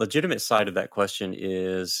the legitimate side of that question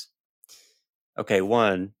is, okay,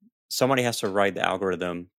 one, somebody has to write the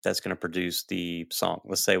algorithm that's going to produce the song.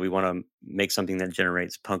 Let's say we want to make something that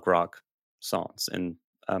generates punk rock songs. And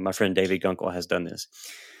my friend David Gunkel has done this.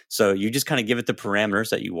 So you just kind of give it the parameters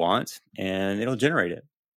that you want and it'll generate it.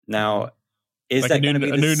 Now, is like that going to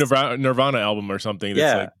be a new Nirvana album or something?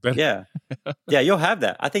 Yeah, that's yeah. Yeah, you'll have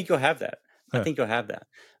that. I think you'll have that. I think you'll have that.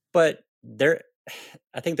 But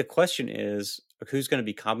I think the question is who's going to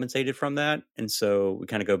be compensated from that? And so we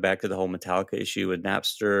kind of go back to the whole Metallica issue with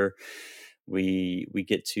Napster. We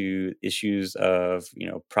get to issues of,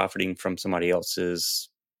 profiting from somebody else's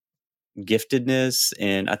giftedness.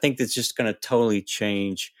 And I think that's just going to totally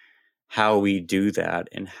change how we do that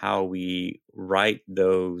and how we write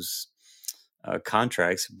those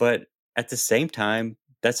contracts. But at the same time,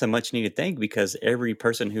 that's a much needed thing because every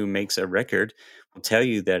person who makes a record will tell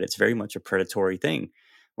you that it's very much a predatory thing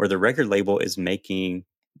where the record label is making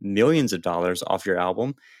millions of dollars off your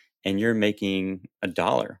album and you're making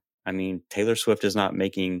 $1. I mean, Taylor Swift is not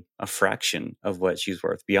making a fraction of what she's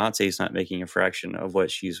worth. Beyonce is not making a fraction of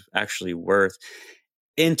what she's actually worth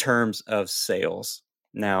in terms of sales.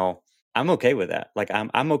 Now, I'm okay with that. Like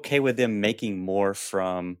I'm okay with them making more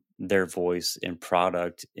from their voice and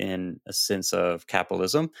product in a sense of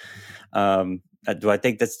capitalism. Do I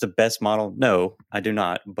think that's the best model? No, I do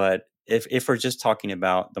not. But if we're just talking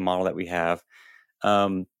about the model that we have,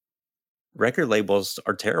 record labels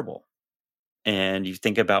are terrible. And you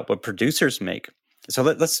think about what producers make. So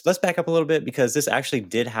let's back up a little bit because this actually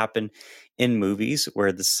did happen in movies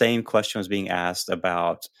where the same question was being asked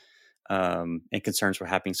about and concerns were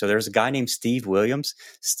happening. So there's a guy named Steve Williams.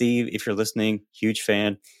 Steve, if you're listening, huge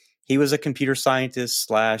fan. He was a computer scientist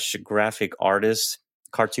 / graphic artist,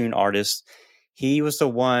 cartoon artist. He was the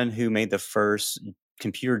one who made the first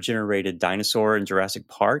computer generated dinosaur in Jurassic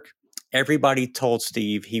Park. Everybody told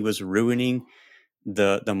Steve he was ruining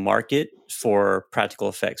the market for practical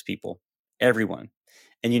effects people. Everyone.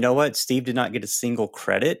 And you know what? Steve did not get a single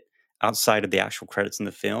credit outside of the actual credits in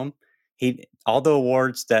the film. All the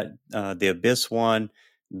awards that The Abyss won,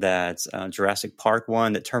 that Jurassic Park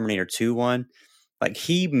won, that Terminator 2 won, like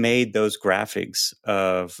he made those graphics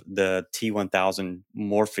of the T-1000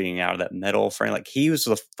 morphing out of that metal frame. Like he was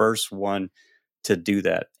the first one to do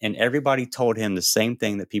that. And everybody told him the same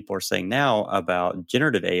thing that people are saying now about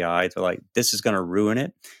generative AI. They're like, this is going to ruin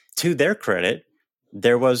it. To their credit,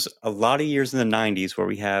 there was a lot of years in the 90s where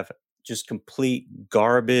we have just complete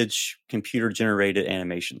garbage computer generated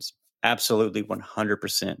animations. Absolutely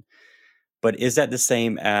 100%. But is that the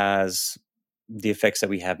same as the effects that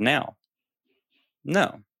we have now?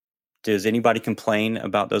 No. Does anybody complain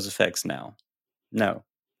about those effects now? No,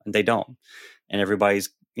 they don't. And everybody's,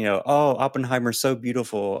 oh, Oppenheimer's so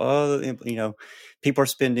beautiful. Oh, people are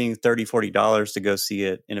spending $30, $40 to go see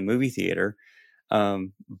it in a movie theater.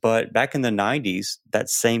 But back in the 90s, that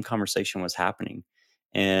same conversation was happening.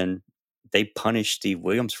 And they punished Steve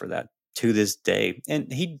Williams for that to this day.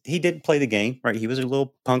 And he did play the game, right? He was a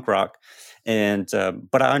little punk rock. And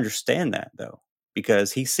but I understand that, though,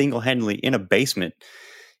 because he single-handedly in a basement,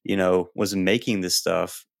 was making this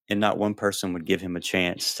stuff and not one person would give him a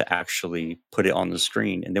chance to actually put it on the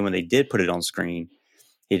screen. And then when they did put it on screen,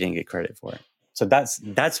 he didn't get credit for it. So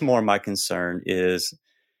that's more my concern is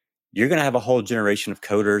you're going to have a whole generation of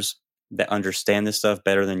coders that understand this stuff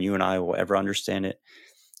better than you and I will ever understand it.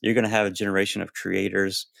 You're going to have a generation of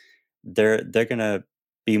creators. They're going to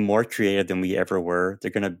be more creative than we ever were.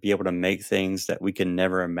 They're going to be able to make things that we can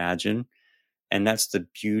never imagine. And that's the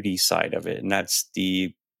beauty side of it. And that's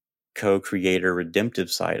the co-creator redemptive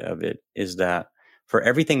side of it, is that for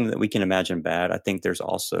everything that we can imagine bad, I think there's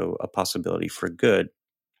also a possibility for good.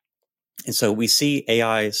 And so we see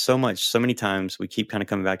AI so many times, we keep kind of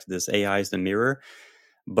coming back to this, AI is the mirror,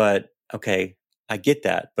 but okay, I get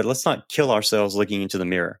that, but let's not kill ourselves looking into the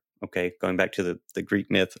mirror. Okay. Going back to the Greek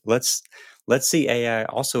myth, let's see AI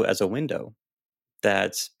also as a window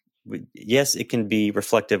that yes, it can be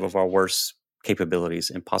reflective of our worst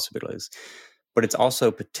capabilities and possibilities, but it's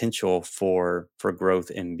also potential for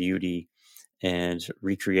growth and beauty and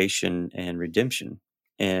recreation and redemption.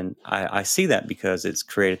 And I see that because it's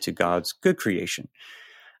created to God's good creation.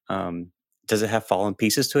 Does it have fallen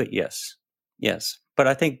pieces to it? Yes. But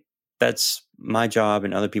I think that's my job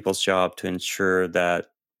and other people's job to ensure that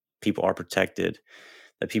people are protected,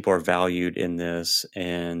 that people are valued in this,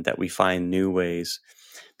 and that we find new ways.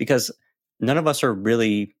 Because none of us are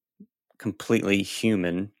really completely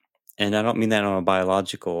human, and I don't mean that on a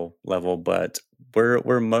biological level, but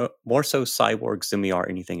more so cyborgs than we are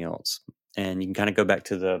anything else. And you can kind of go back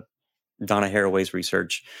to the Donna Haraway's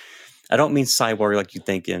research. I don't mean cyborg like you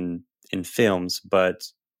think in films, but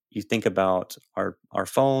you think about our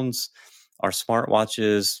phones, our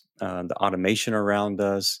smartwatches, the automation around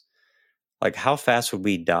us. Like, how fast would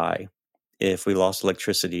we die if we lost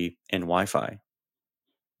electricity and Wi-Fi?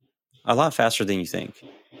 A lot faster than you think.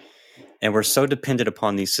 And we're so dependent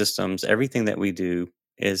upon these systems. Everything that we do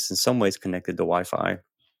is in some ways connected to Wi-Fi.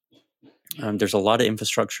 There's a lot of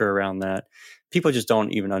infrastructure around that. People just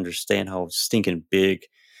don't even understand how stinking big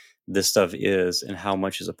this stuff is and how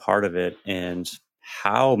much is a part of it and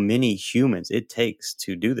how many humans it takes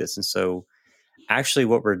to do this. And so actually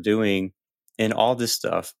what we're doing in all this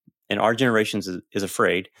stuff, and our generation is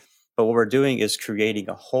afraid, but what we're doing is creating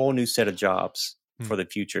a whole new set of jobs for the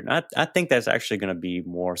future. And I think that's actually going to be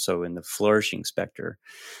more so in the flourishing specter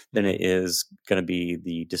than it is going to be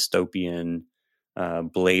the dystopian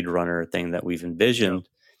Blade Runner thing that we've envisioned.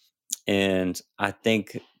 Yeah. And I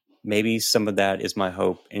think maybe some of that is my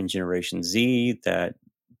hope in Generation Z, that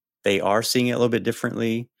they are seeing it a little bit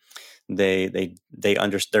differently.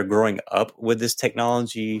 They're growing up with this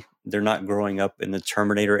technology. They're not growing up in the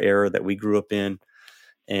Terminator era that we grew up in,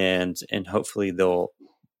 and hopefully they'll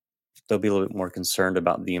be a little bit more concerned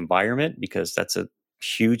about the environment, because that's a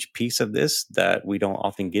huge piece of this that we don't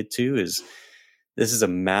often get to. Is this is a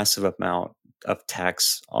massive amount of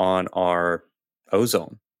tax on our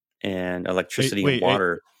ozone and electricity and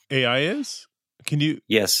water. AI is? Can you?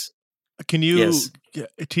 Yes. Can you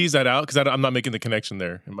tease that out? Because I'm not making the connection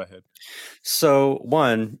there in my head. So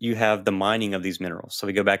one, you have the mining of these minerals. So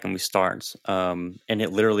we go back and we start, and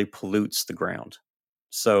it literally pollutes the ground.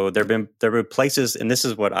 So there have been places, and this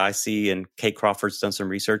is what I see, and Kate Crawford's done some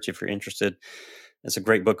research if you're interested. It's a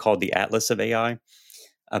great book called The Atlas of AI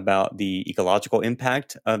about the ecological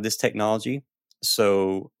impact of this technology.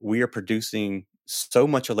 So we are producing so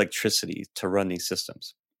much electricity to run these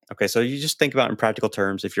systems. Okay, so you just think about in practical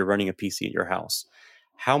terms, if you're running a PC at your house,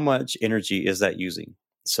 how much energy is that using?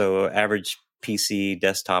 So average PC,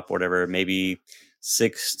 desktop, whatever, maybe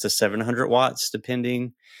 600 to 700 watts,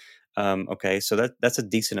 depending. Okay, so that's a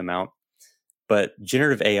decent amount. But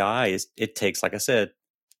generative AI, it takes, like I said,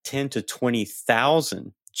 10 to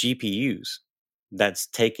 20,000 GPUs. That's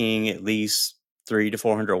taking at least 300 to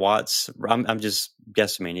 400 watts. I'm just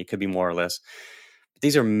guesstimating. It could be more or less. But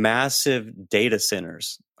these are massive data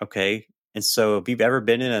centers, okay? And so if you've ever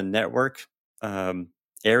been in a network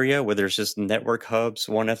area where there's just network hubs,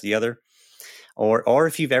 one after the other, or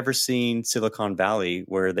if you've ever seen Silicon Valley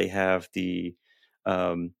where they have the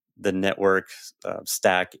network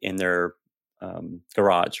stack in their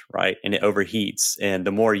garage, right? And it overheats. And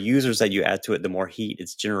the more users that you add to it, the more heat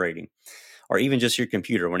it's generating. Or even just your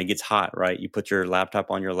computer, when it gets hot, right? You put your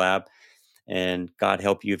laptop on your lap, and God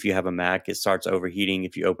help you if you have a Mac, it starts overheating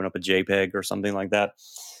if you open up a JPEG or something like that.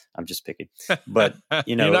 I'm just picking. But,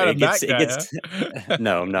 you know, it gets huh?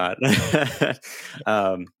 No, I'm not.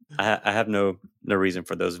 I have no reason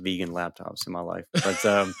for those vegan laptops in my life. But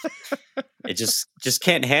it just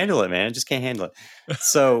can't handle it, man. It just can't handle it.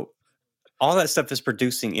 So all that stuff is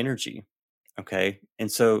producing energy, okay?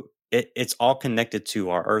 And so it's all connected to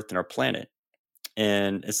our Earth and our planet.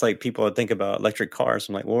 And it's like people think about electric cars.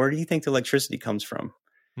 I'm like, well, where do you think the electricity comes from?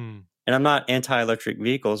 And I'm not anti-electric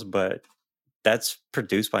vehicles, but that's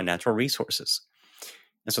produced by natural resources.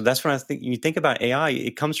 And so that's when I think you think about AI,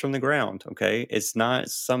 it comes from the ground, okay? It's not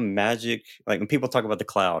some magic, like when people talk about the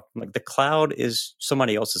cloud, like the cloud is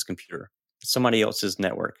somebody else's computer, somebody else's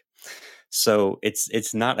network. So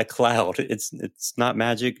it's not a cloud. It's not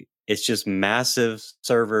magic. It's just massive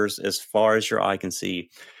servers as far as your eye can see.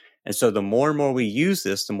 And so the more and more we use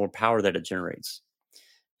this, the more power that it generates.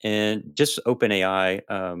 And just OpenAI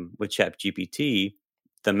with ChatGPT,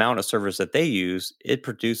 the amount of servers that they use, it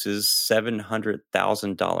produces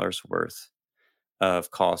 $700,000 worth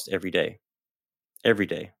of cost every day. Every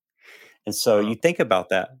day. And so you think about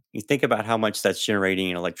that. You think about how much that's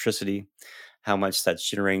generating in electricity, how much that's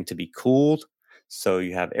generating to be cooled. So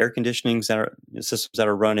you have air conditioning systems that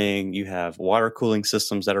are running, you have water cooling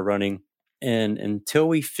systems that are running. And until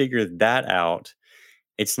we figure that out,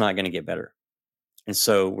 it's not going to get better. And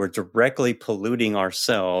so we're directly polluting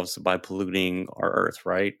ourselves by polluting our Earth,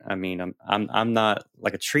 right? I mean, I'm not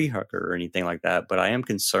like a tree hugger or anything like that, but I am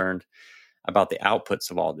concerned about the outputs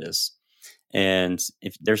of all this. And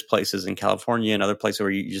if there's places in California and other places where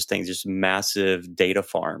you just think just massive data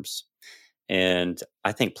farms. And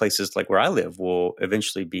I think places like where I live will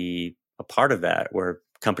eventually be a part of that, where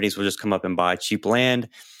companies will just come up and buy cheap land,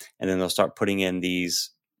 and then they'll start putting in these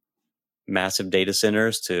massive data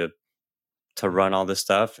centers to run all this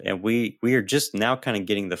stuff. And we are just now kind of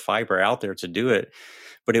getting the fiber out there to do it,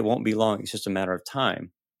 but it won't be long. It's just a matter of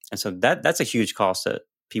time. And so that's a huge cost that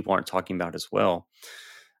people aren't talking about as well.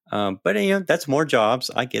 But that's more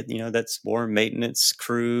jobs. I get, that's more maintenance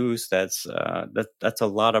crews. That's a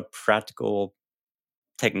lot of practical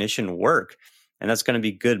technician work, and that's going to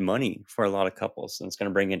be good money for a lot of couples, and it's going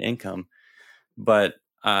to bring in income. But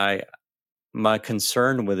my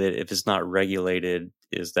concern with it, if it's not regulated,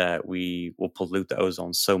 is that we will pollute the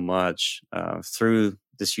ozone so much through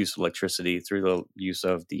this use of electricity, through the use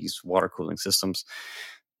of these water cooling systems.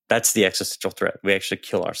 That's the existential threat. We actually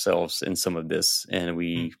kill ourselves in some of this, and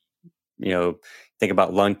we, think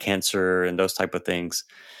about lung cancer and those type of things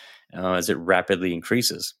as it rapidly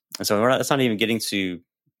increases. And so that's not even getting to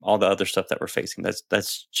all the other stuff that we're facing.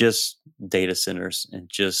 That's just data centers and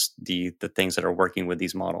just the things that are working with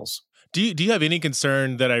these models. Do you have any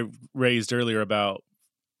concern that I raised earlier about,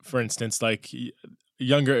 for instance, like a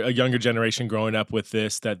younger generation growing up with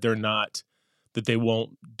this, that they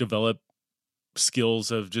won't develop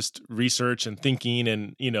skills of just research and thinking,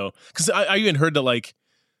 and because I even heard that like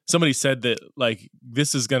somebody said that like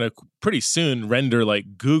this is going to pretty soon render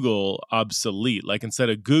like Google obsolete. Like instead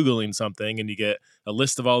of Googling something and you get a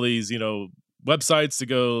list of all these websites to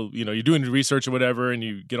go, you're doing research or whatever, and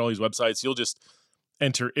you get all these websites, you'll just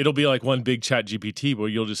enter. It'll be like one big chat GPT where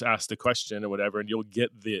you'll just ask the question or whatever, and you'll get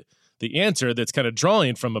the answer that's kind of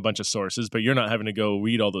drawing from a bunch of sources, but you're not having to go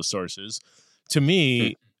read all those sources. To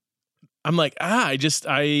me, I'm like, I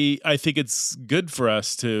think it's good for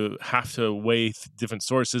us to have to weigh different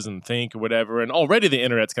sources and think or whatever. And already the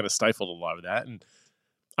internet's kind of stifled a lot of that. And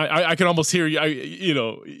I can almost hear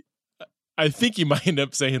you, I think you might end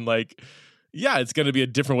up saying like, yeah, it's going to be a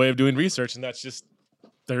different way of doing research. And that's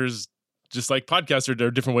there's just like podcasts are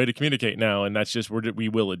a different way to communicate now. And that's just we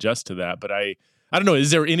will adjust to that. But I don't know,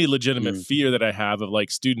 is there any legitimate fear that I have of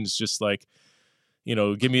like students just like,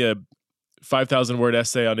 give me a 5,000 word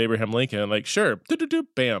essay on Abraham Lincoln, and like, sure,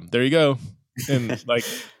 bam, there you go. And like,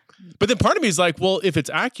 but then part of me is like, well, if it's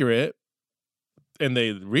accurate and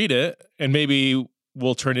they read it, and maybe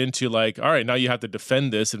we'll turn into like, all right, now you have to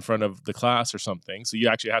defend this in front of the class or something. So you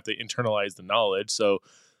actually have to internalize the knowledge. So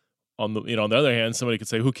on the other hand, somebody could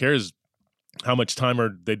say, who cares how much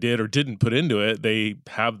time they did or didn't put into it? They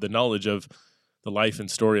have the knowledge of the life and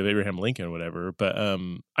story of Abraham Lincoln or whatever. But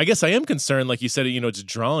I guess I am concerned, like you said, it's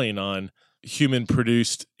drawing on human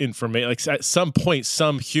produced information. Like at some point,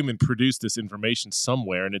 some human produced this information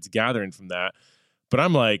somewhere, and it's gathering from that. But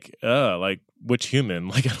I'm like which human?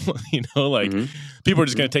 Like, I don't, people are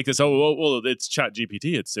just going to take this. Oh, well, it's Chat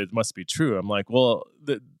GPT. It must be true. I'm like, well,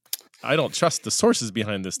 I don't trust the sources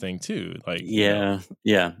behind this thing too. Like, yeah.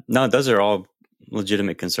 No, those are all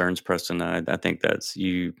legitimate concerns, Preston. I think that's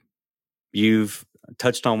you've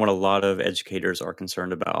touched on what a lot of educators are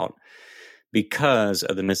concerned about, because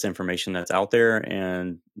of the misinformation that's out there,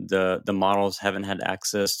 and the models haven't had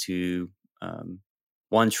access to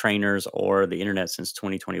trainers or the internet since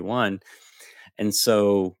 2021. And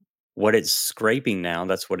so what it's scraping now,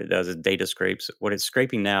 that's what it does, is data scrapes. What it's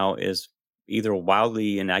scraping now is either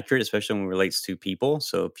wildly inaccurate, especially when it relates to people.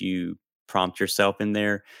 So if you prompt yourself in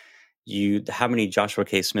there, how many Joshua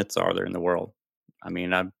K. Smiths are there in the world? I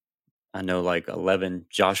mean, I know like 11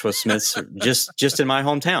 Joshua Smiths just in my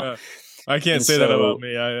hometown. I can't say that about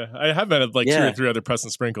me. I have met like 2 or 3 other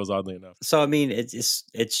Preston Sprinkles, oddly enough. So I mean, it's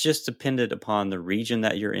just dependent upon the region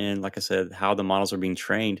that you're in. Like I said, how the models are being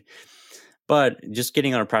trained. But just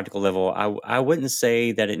getting on a practical level, I wouldn't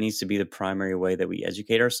say that it needs to be the primary way that we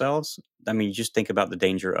educate ourselves. I mean, just think about the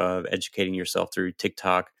danger of educating yourself through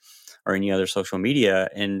TikTok or any other social media,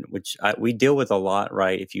 and which we deal with a lot,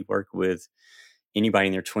 right? If you work with anybody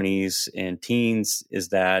in their 20s and teens, is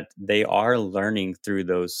that they are learning through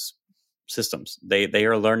those systems. They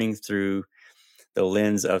are learning through the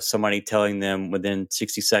lens of somebody telling them within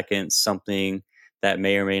 60 seconds something that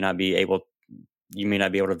may or may not be able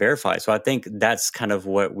to verify. So I think that's kind of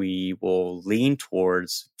what we will lean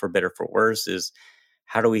towards, for better for worse, is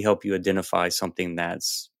how do we help you identify something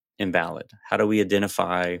that's invalid? How do we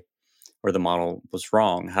identify where the model was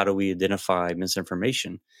wrong? How do we identify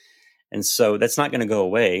misinformation? And so that's not going to go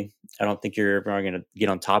away. I don't think you're ever going to get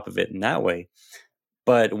on top of it in that way.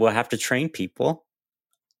 But we'll have to train people,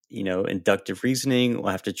 inductive reasoning.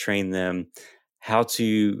 We'll have to train them how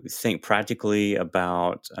to think practically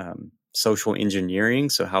about social engineering,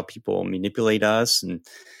 so how people manipulate us, and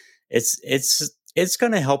it's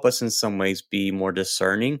going to help us in some ways be more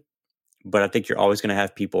discerning. But I think you're always going to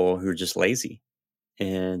have people who are just lazy,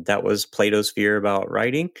 and that was Plato's fear about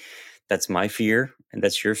writing. That's my fear, and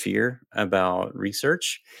that's your fear about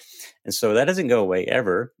research. And so that doesn't go away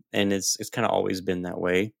ever, and it's kind of always been that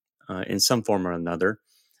way in some form or another.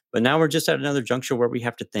 But now we're just at another juncture where we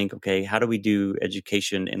have to think, okay, how do we do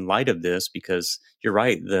education in light of this? Because you're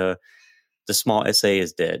right, the small essay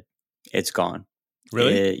is dead. It's gone.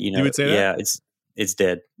 Really? You would say that? Yeah, it's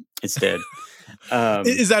dead. It's dead.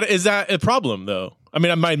 Is that a problem though? I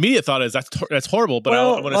mean, my immediate thought is that's horrible. But I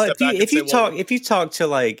want to step back. If you talk to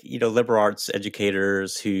like liberal arts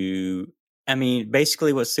educators who, I mean,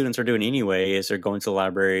 basically what students are doing anyway is they're going to the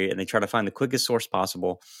library and they try to find the quickest source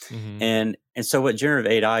possible. Mm-hmm. And so what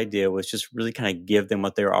generative AI did was just really kind of give them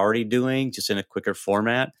what they're already doing, just in a quicker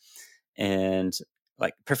format. And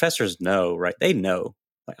like professors know, right? They know.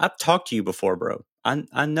 Like, I've talked to you before, bro.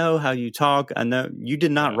 I know how you talk. I know you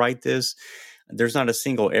did not write this. There's not a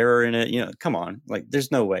single error in it. Come on. Like,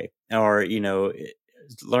 there's no way. Or,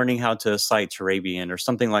 learning how to cite Turabian or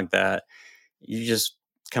something like that. You just,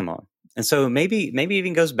 come on. And so maybe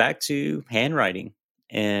even goes back to handwriting.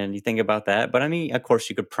 And you think about that. But I mean, of course,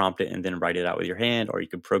 you could prompt it and then write it out with your hand, or you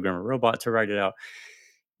could program a robot to write it out.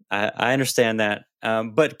 I understand that.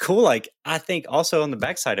 But cool. Like, I think also on the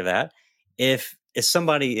backside of that, if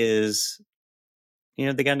somebody is,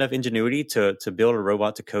 they got enough ingenuity to build a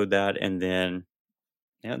robot to code that, and then,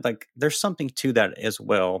 like, there's something to that as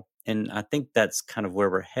well. And I think that's kind of where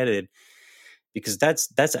we're headed, because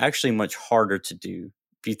that's actually much harder to do.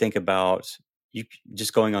 If you think about you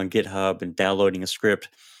just going on GitHub and downloading a script,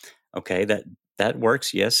 okay, that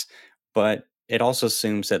works, yes, but it also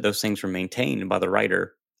assumes that those things are maintained by the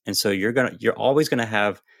writer, and so you're always gonna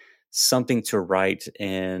have something to write,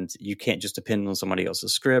 and you can't just depend on somebody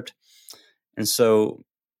else's script. And so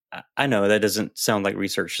I know that doesn't sound like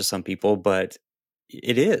research to some people, but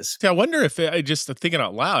it is. See, I wonder if I just thinking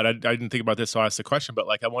out loud. I didn't think about this, so I asked the question. But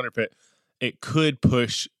like, I wonder if it could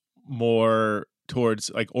push more towards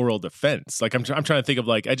like oral defense. Like, I'm trying to think of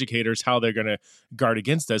like educators, how they're going to guard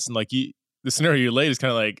against this, and like the scenario you laid is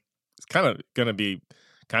kind of like, it's kind of going to be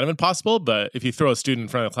kind of impossible. But if you throw a student in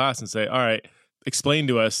front of the class and say, all right, explain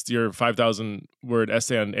to us your 5,000 word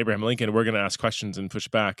essay on Abraham Lincoln, we're going to ask questions and push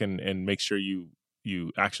back and make sure you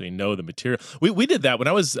actually know the material. We did that when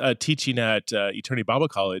I was teaching at Eternity Bible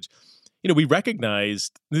College. We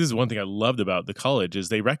recognized, this is one thing I loved about the college, is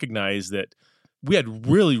they recognized that we had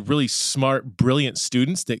really, really smart, brilliant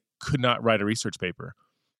students that could not write a research paper,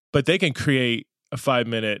 but they can create a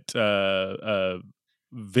 5-minute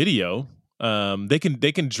video.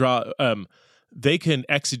 They can draw. They can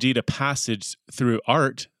exegete a passage through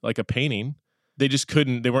art, like a painting. They just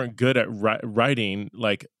couldn't. They weren't good at writing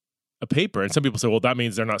like a paper. And some people say, well, that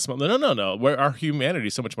means they're not smart. No. Our humanity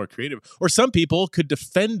is so much more creative. Or some people could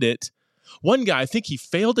defend it. One guy, I think he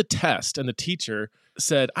failed a test, and the teacher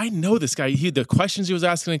said, I know this guy. The questions he was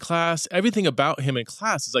asking in class, everything about him in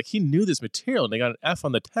class is like he knew this material, and they got an F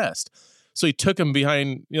on the test. So he took him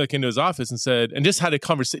behind, like into his office and said, and just had a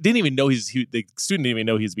conversation. Didn't even know the student didn't even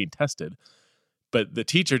know he was being tested. But the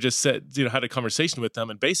teacher just said, had a conversation with them,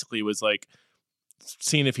 and basically was like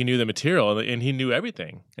seeing if he knew the material, and he knew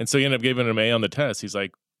everything. And so he ended up giving him an A on the test. He's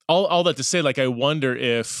like, all that to say, like, I wonder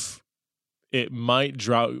if it might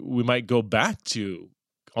we might go back to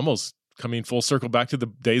almost coming full circle back to the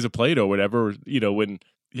days of Plato or whatever, when,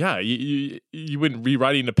 you wouldn't be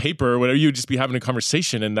writing a paper or whatever, you would just be having a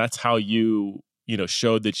conversation. And that's how you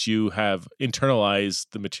showed that you have internalized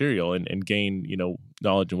the material and gain,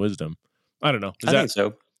 knowledge and wisdom. I don't know. I think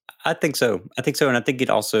so. And I think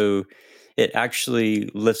it actually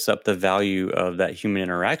lifts up the value of that human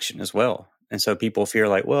interaction as well. And so people fear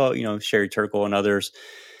like, well, Sherry Turkle and others,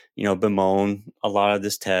 bemoan a lot of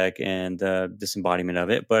this tech and the disembodiment of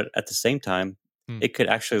it. But at the same time, it could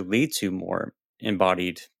actually lead to more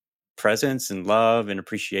embodied presence and love and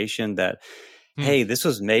appreciation that, hey, this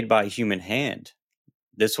was made by a human hand.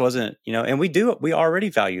 This wasn't, and we already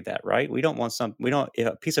value that, right? We don't want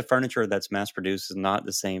a piece of furniture that's mass produced is not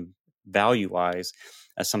the same value wise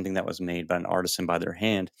as something that was made by an artisan by their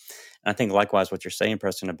hand. And I think likewise what you're saying,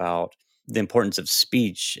 Preston, about the importance of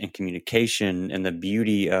speech and communication and the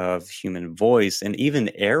beauty of human voice and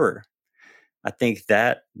even error. I think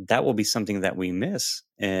that will be something that we miss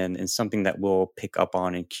and something that we'll pick up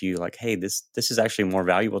on and cue like, hey, this is actually more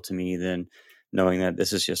valuable to me than knowing that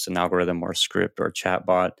this is just an algorithm or a script or a chat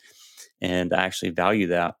bot, and I actually value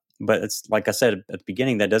that. But it's like I said at the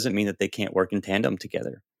beginning, that doesn't mean that they can't work in tandem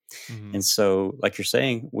together. Mm-hmm. And so, like you're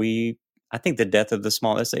saying, we I think the death of the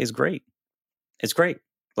small essay is great. It's great.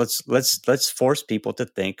 Let's force people to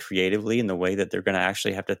think creatively in the way that they're going to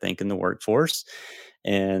actually have to think in the workforce,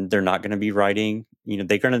 and they're not going to be writing.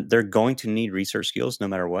 They're going to need research skills no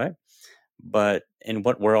matter what. But in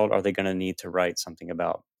what world are they going to need to write something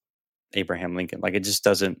about Abraham Lincoln? Like, it just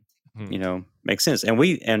doesn't, make sense.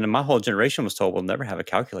 And my whole generation was told we'll never have a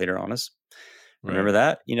calculator on us. Remember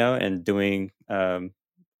that, and doing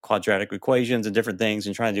quadratic equations and different things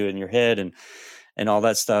and trying to do it in your head and all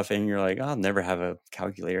that stuff. And you're like, I'll never have a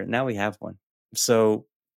calculator. Now we have one. So,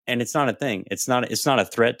 and it's not a thing. It's not a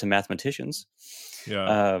threat to mathematicians.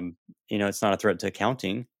 Yeah. It's not a threat to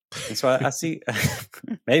accounting. And so I see,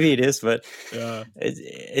 maybe it is, but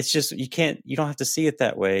it's just, you don't have to see it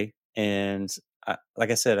that way. And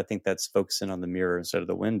like I said, I think that's focusing on the mirror instead of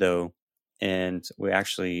the window. And we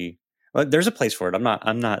actually, well, there's a place for it.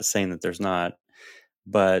 I'm not saying that there's not,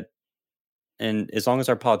 and as long as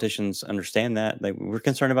our politicians understand that, like, we're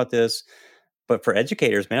concerned about this. But for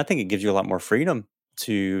educators, man, I think it gives you a lot more freedom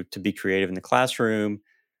to be creative in the classroom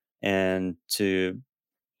and to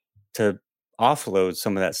offload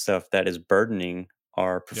some of that stuff that is burdening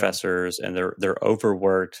our professors, and they're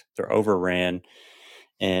overworked, they're overran,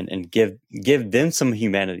 and give them some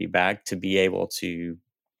humanity back to be able to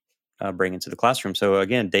bring into the classroom. So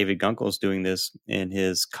again, David Gunkel is doing this in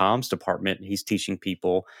his comms department. He's teaching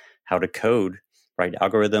people how to code, write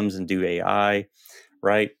algorithms, and do AI,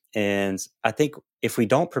 right? And I think if we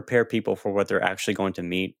don't prepare people for what they're actually going to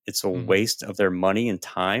meet, it's a waste of their money and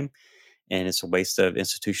time, and it's a waste of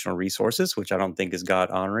institutional resources, which I don't think is God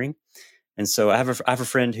honoring. And so I have a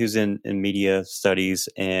friend who's in media studies,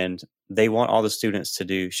 and they want all the students to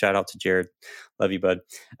do, shout out to Jared, love you, bud.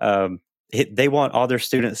 They want all their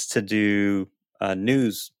students to do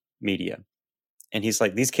news media. And he's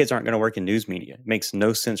like, these kids aren't going to work in news media. It makes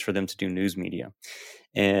no sense for them to do news media.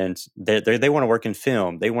 And they want to work in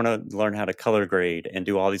film. They want to learn how to color grade and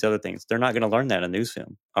do all these other things. They're not going to learn that in news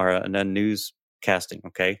film or in a newscasting.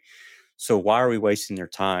 Okay. So why are we wasting their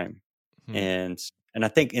time? And I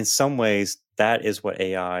think in some ways that is what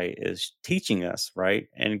AI is teaching us, right?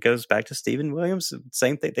 And it goes back to Stephen Williams.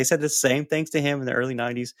 Same thing. They said the same things to him in the early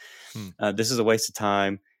 90s. This is a waste of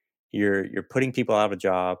time. You're putting people out of a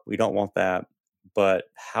job. We don't want that. But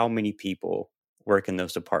how many people work in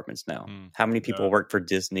those departments now? How many people work for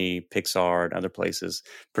Disney, Pixar, and other places,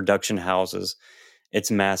 production houses?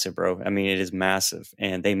 It's massive, bro. I mean, it is massive.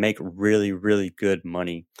 And they make really, really good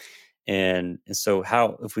money. And so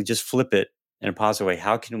if we just flip it in a positive way,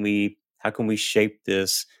 how can we shape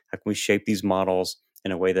this? How can we shape these models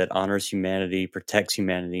in a way that honors humanity, protects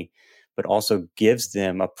humanity, but also gives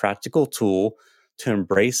them a practical tool to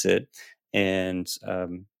embrace it? And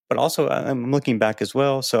but also, I'm looking back as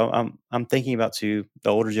well. So I'm thinking about the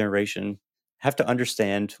older generation have to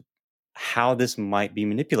understand how this might be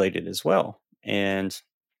manipulated as well. And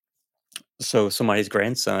so somebody's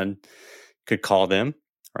grandson could call them,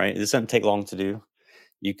 right? This doesn't take long to do.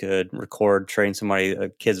 You could train a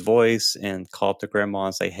kid's voice and call up the grandma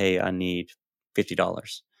and say, hey, I need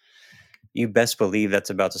 $50. You best believe that's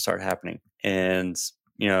about to start happening. And,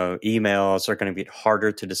 emails are going to be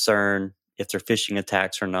harder to discern if they're phishing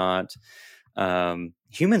attacks or not.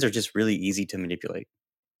 Humans are just really easy to manipulate.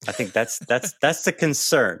 I think that's the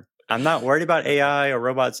concern. I'm not worried about AI or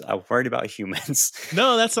robots. I'm worried about humans.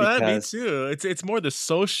 No, that's what I mean too. It's more the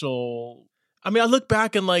social. I mean, I look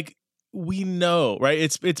back and like, we know, right?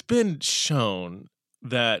 It's been shown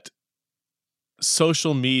that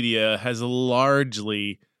social media has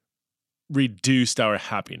largely reduced our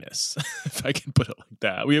happiness, if I can put it like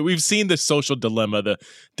that. We've seen The Social Dilemma, the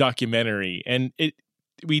documentary, and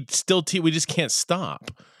we just can't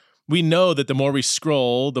stop. We know that the more we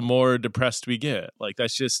scroll, the more depressed we get. Like,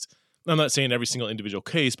 that's just, I'm not saying every single individual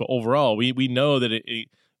case, but overall, we know that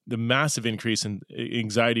the massive increase in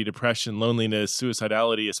anxiety, depression, loneliness,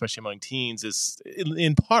 suicidality, especially among teens, is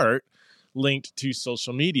in part linked to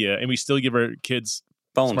social media. And we still give our kids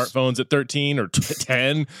smartphones at 13 or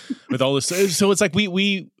 10 with all this. So it's like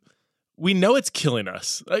we know it's killing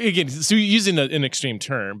us. Again, so using an extreme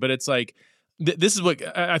term, but it's like, this is what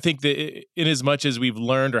I think that in as much as we've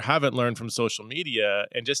learned or haven't learned from social media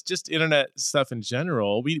and just internet stuff in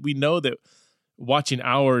general, we know that watching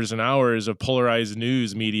hours and hours of polarized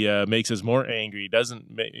news media makes us more angry, doesn't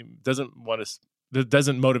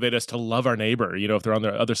motivate us to love our neighbor, if they're on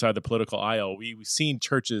the other side of the political aisle. We've seen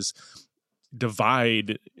churches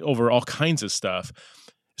divide over all kinds of stuff.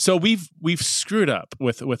 So we've screwed up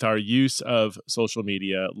with our use of social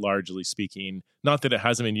media, largely speaking. Not that it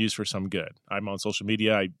hasn't been used for some good. I'm on social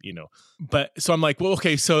media, but so I'm like, well,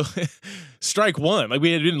 okay, so strike one. Like,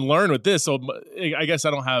 we didn't learn with this, so I guess I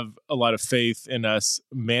don't have a lot of faith in us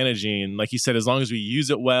managing. Like you said, as long as we use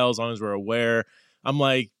it well, as long as we're aware. I'm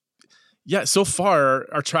like, yeah. So far,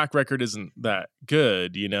 our track record isn't that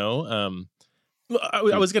good. I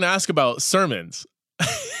was going to ask about sermons.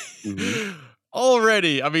 Mm-hmm.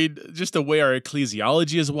 Already, I mean, just the way our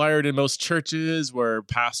ecclesiology is wired in most churches, where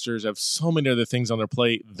pastors have so many other things on their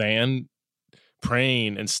plate than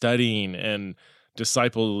praying and studying and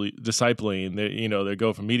discipling. They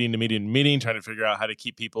go from meeting to meeting to meeting, trying to figure out how to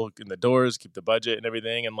keep people in the doors, keep the budget and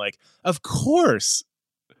everything. And like, of course,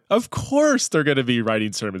 they're going to be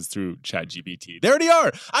writing sermons through ChatGPT. They already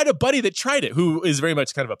are. I had a buddy that tried it who is very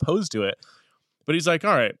much kind of opposed to it, but he's like,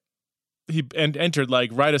 all right. He entered like,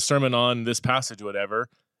 write a sermon on this passage or whatever,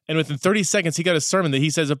 and within 30 seconds he got a sermon that he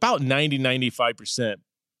says about 95%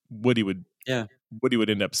 what he would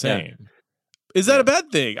end up saying. Yeah. Is that a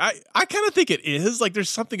bad thing? I kind of think it is. Like, there's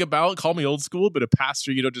something about, call me old school, but a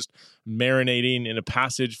pastor, just marinating in a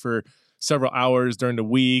passage for several hours during the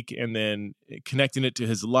week and then connecting it to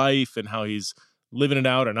his life and how he's living it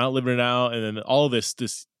out or not living it out, and then all this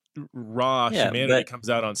raw humanity comes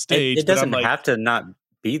out on stage. It doesn't have to not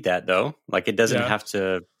be that, though. Like, it doesn't have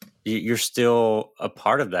to. You're still a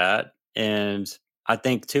part of that, and I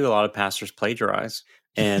think too a lot of pastors plagiarize,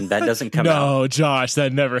 and that doesn't come out. No, Josh,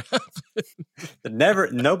 that never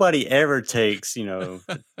happened. Nobody ever takes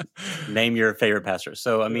name your favorite pastor.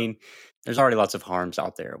 So I mean, there's already lots of harms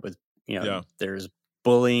out there with there's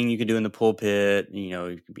bullying you can do in the pulpit.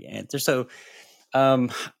 You can be answered. So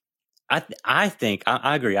I think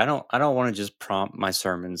I agree. I don't want to just prompt my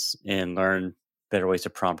sermons and learn better ways to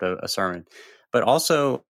prompt a sermon, but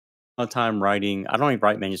also a time writing. I don't even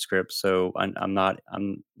write manuscripts, so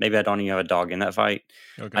maybe I don't even have a dog in that fight.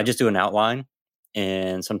 Okay. I just do an outline,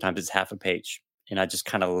 and sometimes it's half a page, and I just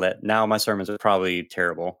kind of now my sermons are probably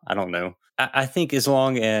terrible. I don't know. I think as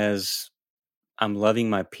long as I'm loving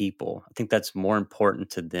my people, I think that's more important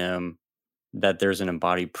to them, that there's an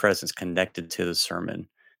embodied presence connected to the sermon.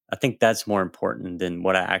 I think that's more important than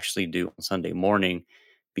what I actually do on Sunday morning,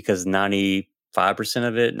 because 95%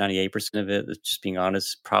 of it, 98% of it, just being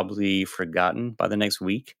honest, probably forgotten by the next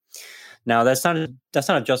week. Now, that's not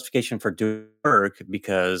a justification for doing work,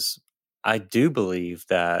 because I do believe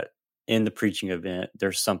that in the preaching event,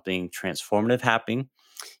 there's something transformative happening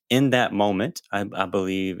in that moment. I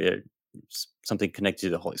believe it's something connected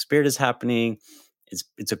to the Holy Spirit is happening.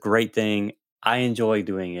 It's a great thing. I enjoy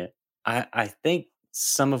doing it. I think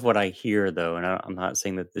some of what I hear, though, and I'm not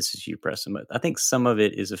saying that this is you, Preston, but I think some of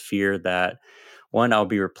it is a fear that, one, I'll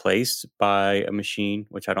be replaced by a machine,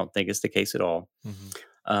 which I don't think is the case at all,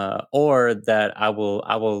 or that I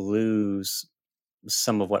will lose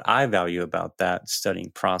some of what I value about that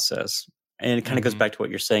studying process. And it kind of goes back to what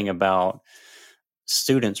you're saying about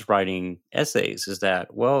students writing essays, is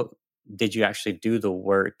that, well, did you actually do the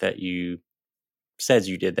work that you said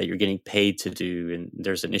you did, that you're getting paid to do? And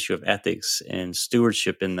there's an issue of ethics and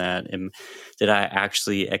stewardship in that. And did I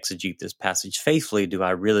actually exegete this passage faithfully? Do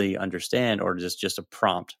I really understand, or just a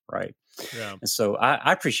prompt, right? Yeah. And so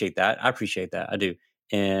I appreciate that. I do.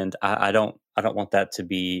 And I don't want that to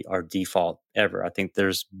be our default ever. I think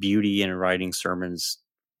there's beauty in writing sermons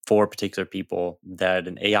for particular people that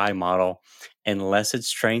an AI model, unless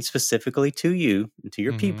it's trained specifically to you and to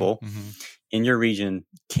your people in your region,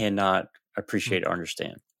 cannot appreciate or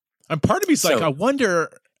understand. And part of me's like, I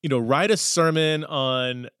wonder, write a sermon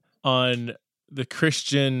on the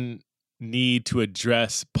Christian need to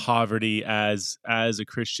address poverty as a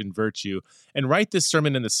Christian virtue, and write this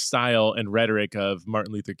sermon in the style and rhetoric of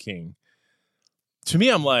Martin Luther King. To me,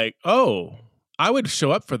 I'm like, oh, I would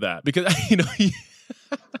show up for that, because you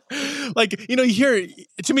hear,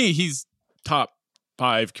 to me, he's top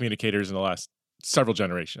 5 communicators in the last several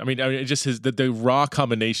generations. I mean, just the raw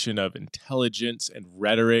combination of intelligence and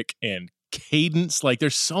rhetoric and cadence. Like,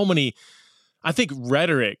 there's so many. I think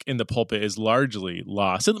rhetoric in the pulpit is largely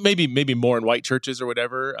lost. Maybe more in white churches or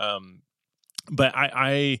whatever. But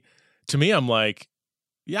to me, I'm like,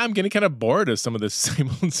 yeah, I'm getting kind of bored of some of the same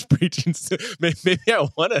old preaching. Maybe I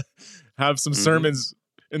want to have some sermons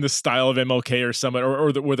in the style of MLK or someone,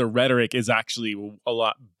 or where the rhetoric is actually a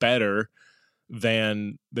lot better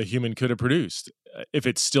than the human could have produced. If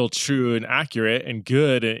it's still true and accurate and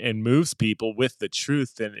good and moves people with the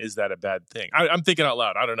truth, then is that a bad thing? I'm thinking out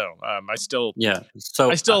loud. I don't know. I still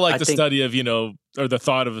like the study of, or the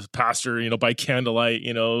thought of a pastor, by candlelight,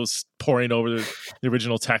 poring over the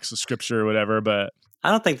original text of scripture or whatever. But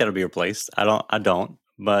I don't think that'll be replaced. I don't.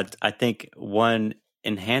 But I think one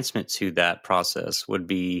enhancement to that process would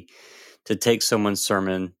be to take someone's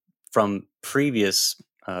sermon from previous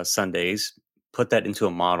Sundays, put that into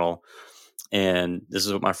a model. And this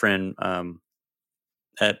is what my friend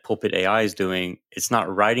at Pulpit AI is doing. It's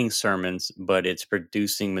not writing sermons, but it's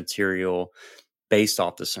producing material based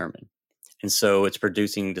off the sermon. And so it's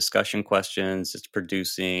producing discussion questions, it's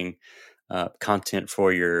producing content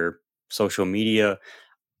for your social media.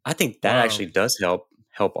 I think that actually does help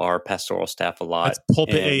our pastoral staff a lot. That's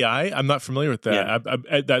Pulpit AI. I'm not familiar with that.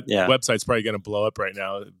 Yeah. That website's probably going to blow up right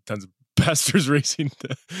now. Tons of pastors racing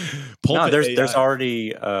to Pulpit No, there's AI.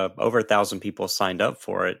 already over 1,000 people signed up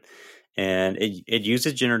for it, and it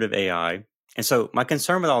uses generative AI. And so my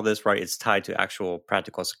concern with all this, right, it's tied to actual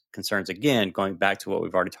practical concerns. Again, going back to what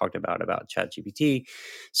we've already talked about ChatGPT.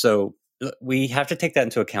 So we have to take that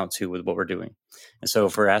into account too with what we're doing. And so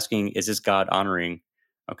if we're asking, is this God honoring?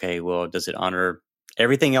 Okay, well, does it honor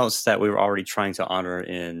everything else that we were already trying to honor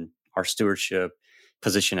in our stewardship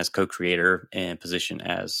position as co-creator and position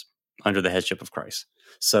as under the headship of Christ?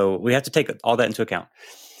 So we have to take all that into account,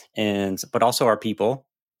 but also our people.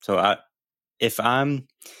 So if I'm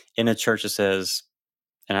in a church that says,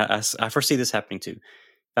 and I foresee this happening too,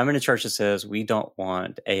 if I'm in a church that says we don't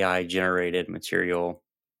want AI generated material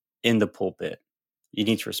in the pulpit, you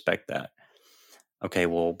need to respect that. Okay,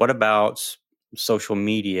 well, what about social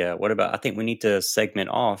media? What about, I think we need to segment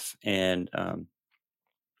off. And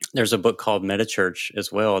there's a book called Meta Church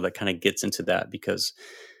as well that kind of gets into that, because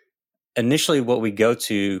initially what we go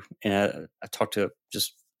to, and I talked to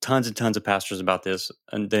just tons and tons of pastors about this,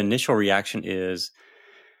 and the initial reaction is,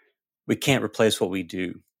 we can't replace what we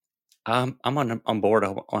do. I'm on board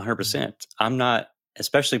 100%. I'm not,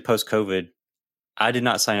 especially post-COVID, I did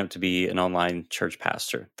not sign up to be an online church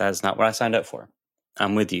pastor. That is not what I signed up for.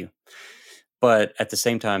 I'm with you. But at the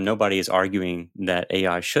same time, nobody is arguing that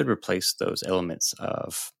AI should replace those elements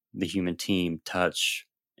of the human team, touch,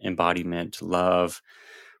 embodiment, love,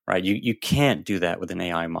 right? You can't do that with an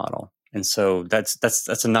AI model. And so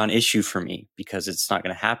that's a non-issue for me, because it's not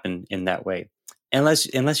going to happen in that way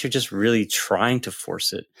unless you're just really trying to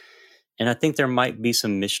force it. And I think there might be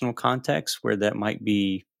some missional context where that might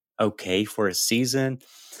be okay for a season.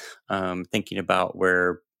 Thinking about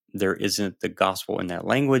where there isn't the gospel in that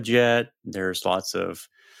language yet. There's lots of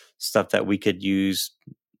stuff that we could use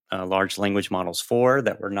large language models for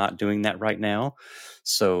that we're not doing that right now.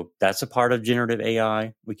 So that's a part of generative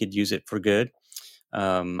AI. We could use it for good.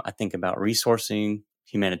 I think about resourcing,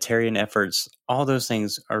 humanitarian efforts. All those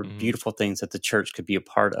things are beautiful things that the church could be a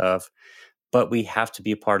part of, but we have to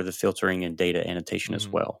be a part of the filtering and data annotation as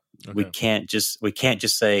well. Okay. We can't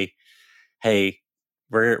just say, hey,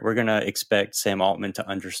 we're going to expect Sam Altman to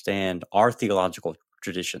understand our theological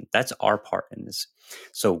tradition. That's our part in this.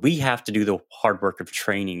 So we have to do the hard work of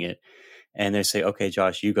training it. And they say, okay,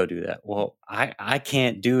 Josh, you go do that. Well, I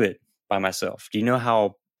can't do it by myself. Do you know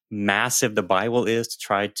how massive the Bible is to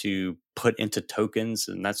try to put into tokens?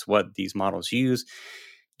 And that's what these models use.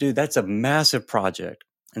 Dude, that's a massive project.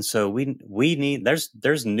 And so we need,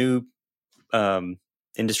 there's new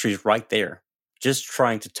industries right there just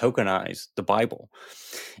trying to tokenize the Bible.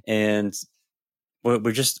 And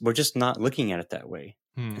we're just not looking at it that way.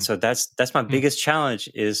 And so that's my biggest challenge,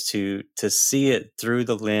 is to see it through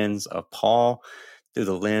the lens of Paul, through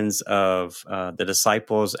the lens of the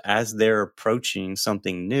disciples as they're approaching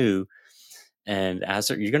something new. And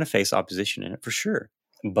you're going to face opposition in it for sure.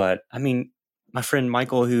 But I mean, my friend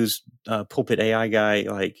Michael, who's a Pulpit AI guy,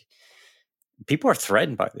 like, people are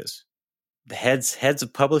threatened by this. The heads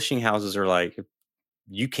of publishing houses are like,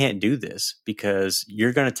 you can't do this because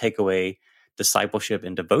you're going to take away discipleship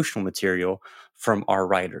and devotional material from our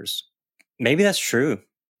writers. Maybe that's true.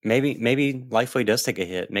 Maybe Lifeway does take a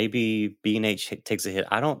hit. Maybe B&H takes a hit.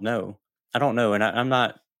 I don't know. And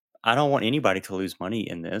I don't want anybody to lose money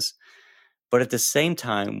in this. But at the same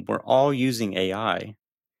time, we're all using AI,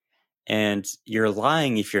 and you're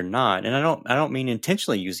lying if you're not. And I don't mean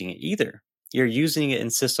intentionally using it either. You're using it in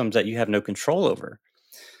systems that you have no control over.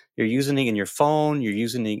 You're using it in your phone. You're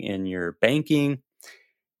using it in your banking.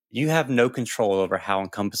 You have no control over how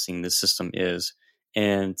encompassing this system is.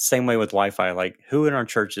 And same way with Wi-Fi, like, who in our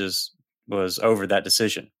churches was over that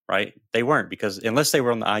decision, right? They weren't, because unless they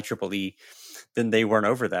were on the IEEE, then they weren't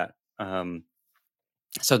over that.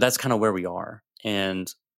 So that's kind of where we are.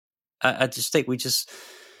 And I just think we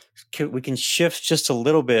can shift just a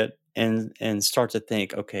little bit and start to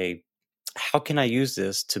think, okay, how can I use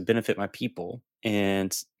this to benefit my people?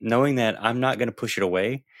 And knowing that I'm not going to push it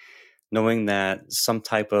away, knowing that some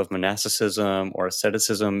type of monasticism or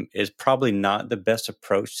asceticism is probably not the best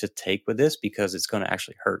approach to take with this, because it's going to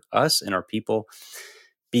actually hurt us and our people.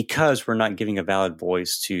 because we're not giving a valid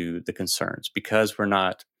voice to the concerns, because we're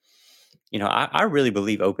not, I really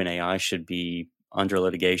believe OpenAI should be under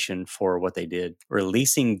litigation for what they did.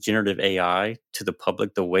 Releasing generative AI to the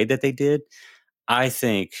public the way that they did, I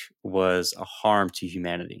think was a harm to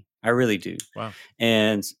humanity. I really do. Wow.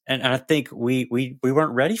 And I think we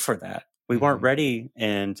weren't ready for that. We weren't ready.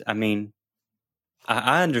 And I mean,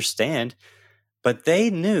 I understand, but they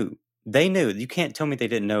knew. They knew. You can't tell me they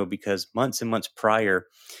didn't know, because months and months prior,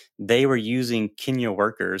 they were using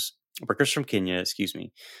workers from Kenya,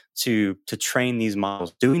 to train these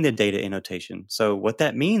models, doing the data annotation. So what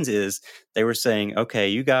that means is they were saying, okay,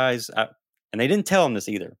 you guys, and they didn't tell them this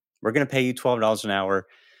either. We're going to pay you $12 an hour.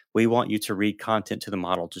 We want you to read content to the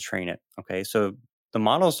model to train it. Okay, so the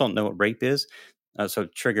models don't know what rape is. So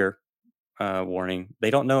trigger warning. They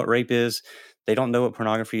don't know what rape is. They don't know what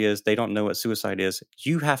pornography is. They don't know what suicide is.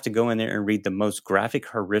 You have to go in there and read the most graphic,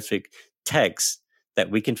 horrific text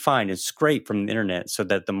that we can find and scrape from the internet so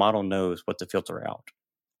that the model knows what to filter out.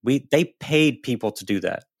 They paid people to do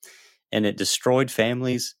that, and it destroyed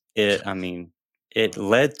families. It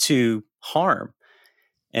led to harm,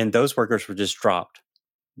 and those workers were just dropped.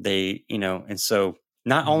 And so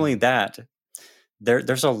not only that,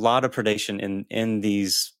 there's a lot of predation in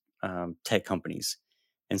these tech companies,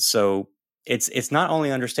 and so it's not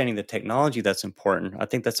only understanding the technology that's important. I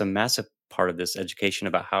think that's a massive part of this education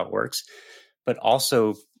about how it works, but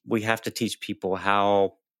also we have to teach people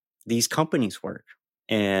how these companies work.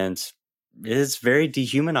 And it is very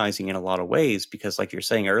dehumanizing in a lot of ways, because like you're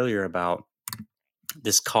saying earlier about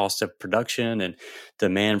this cost of production and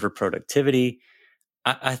demand for productivity,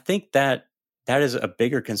 I think that is a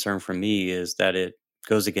bigger concern for me, is that it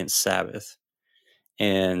goes against Sabbath.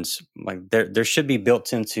 And like there should be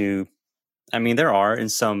built into, there are in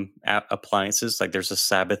some appliances, like there's a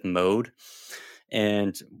Sabbath mode,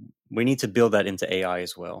 and we need to build that into AI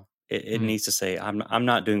as well. It needs to say, I'm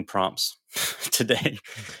not doing prompts today.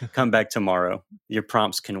 Come back tomorrow. Your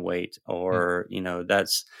prompts can wait. Or,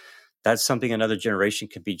 that's something another generation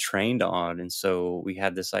could be trained on. And so we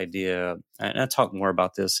had this idea, and I talk more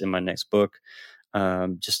about this in my next book,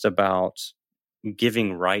 just about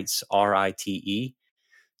giving rights, RITE,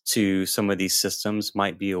 to some of these systems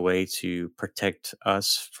might be a way to protect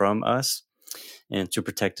us from us, and to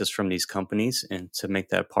protect us from these companies, and to make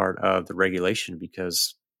that part of the regulation,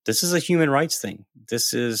 because this is a human rights thing.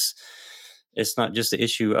 It's not just the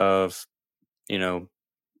issue of,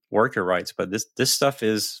 worker rights, but this stuff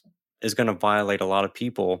is going to violate a lot of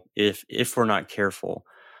people if we're not careful.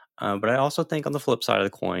 But I also think on the flip side of the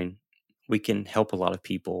coin, we can help a lot of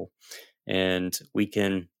people, and we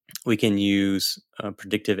can use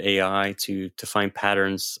predictive AI to find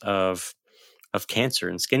patterns of cancer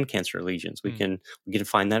and skin cancer lesions. We can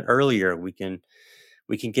find that earlier. We can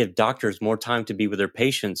give doctors more time to be with their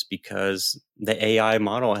patients, because the AI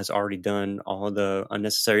model has already done all of the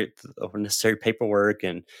unnecessary paperwork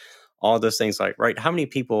and all those things. Like, right, how many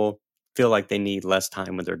people feel like they need less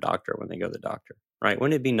time with their doctor when they go to the doctor, right?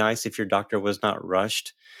 Wouldn't it be nice if your doctor was not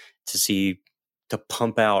rushed to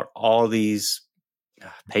pump out all these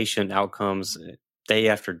patient outcomes day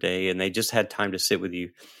after day, and they just had time to sit with you,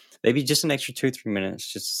 maybe just an extra 2-3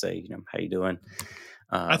 minutes, just to say, how you doing?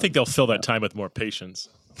 I think they'll fill that time with more patients.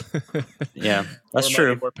 Yeah, that's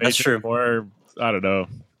true. That's true. Or I don't know.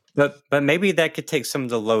 But maybe that could take some of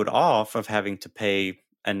the load off of having to pay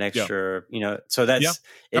an extra, so that's...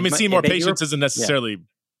 Yeah. Seeing more patients isn't necessarily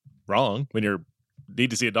wrong when you need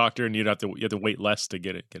to see a doctor and you have to wait less to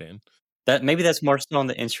get in. Maybe that's more so on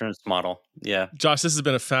the insurance model. Yeah. Josh, this has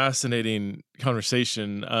been a fascinating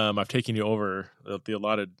conversation. I've taken you over the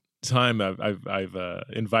allotted time I've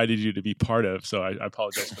invited you to be part of, so I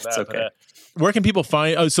apologize for that. It's okay. But, where can people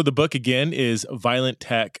find? So the book again is Violent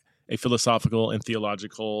Tech: A Philosophical and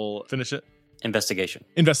Theological. Finish it. Investigation.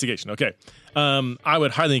 Okay. I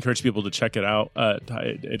would highly encourage people to check it out.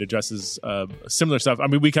 It addresses similar stuff.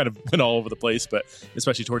 We kind of went all over the place, but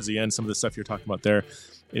especially towards the end, some of the stuff you're talking about there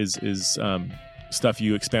is stuff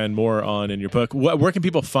you expand more on in your book. Where can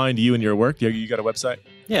people find you and your work? You got a website?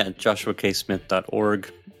 Yeah,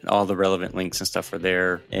 joshuaksmith.org. All the relevant links and stuff are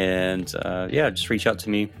there. And just reach out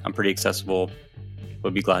to me. I'm pretty accessible.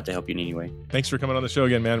 We'll be glad to help you in any way. Thanks for coming on the show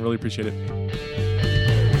again, man. Really appreciate it.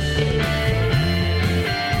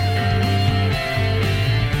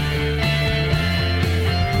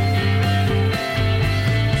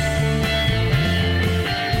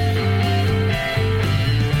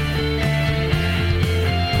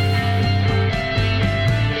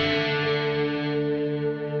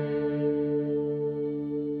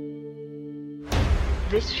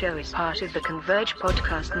 This show is part of the Converge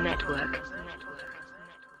Podcast Network.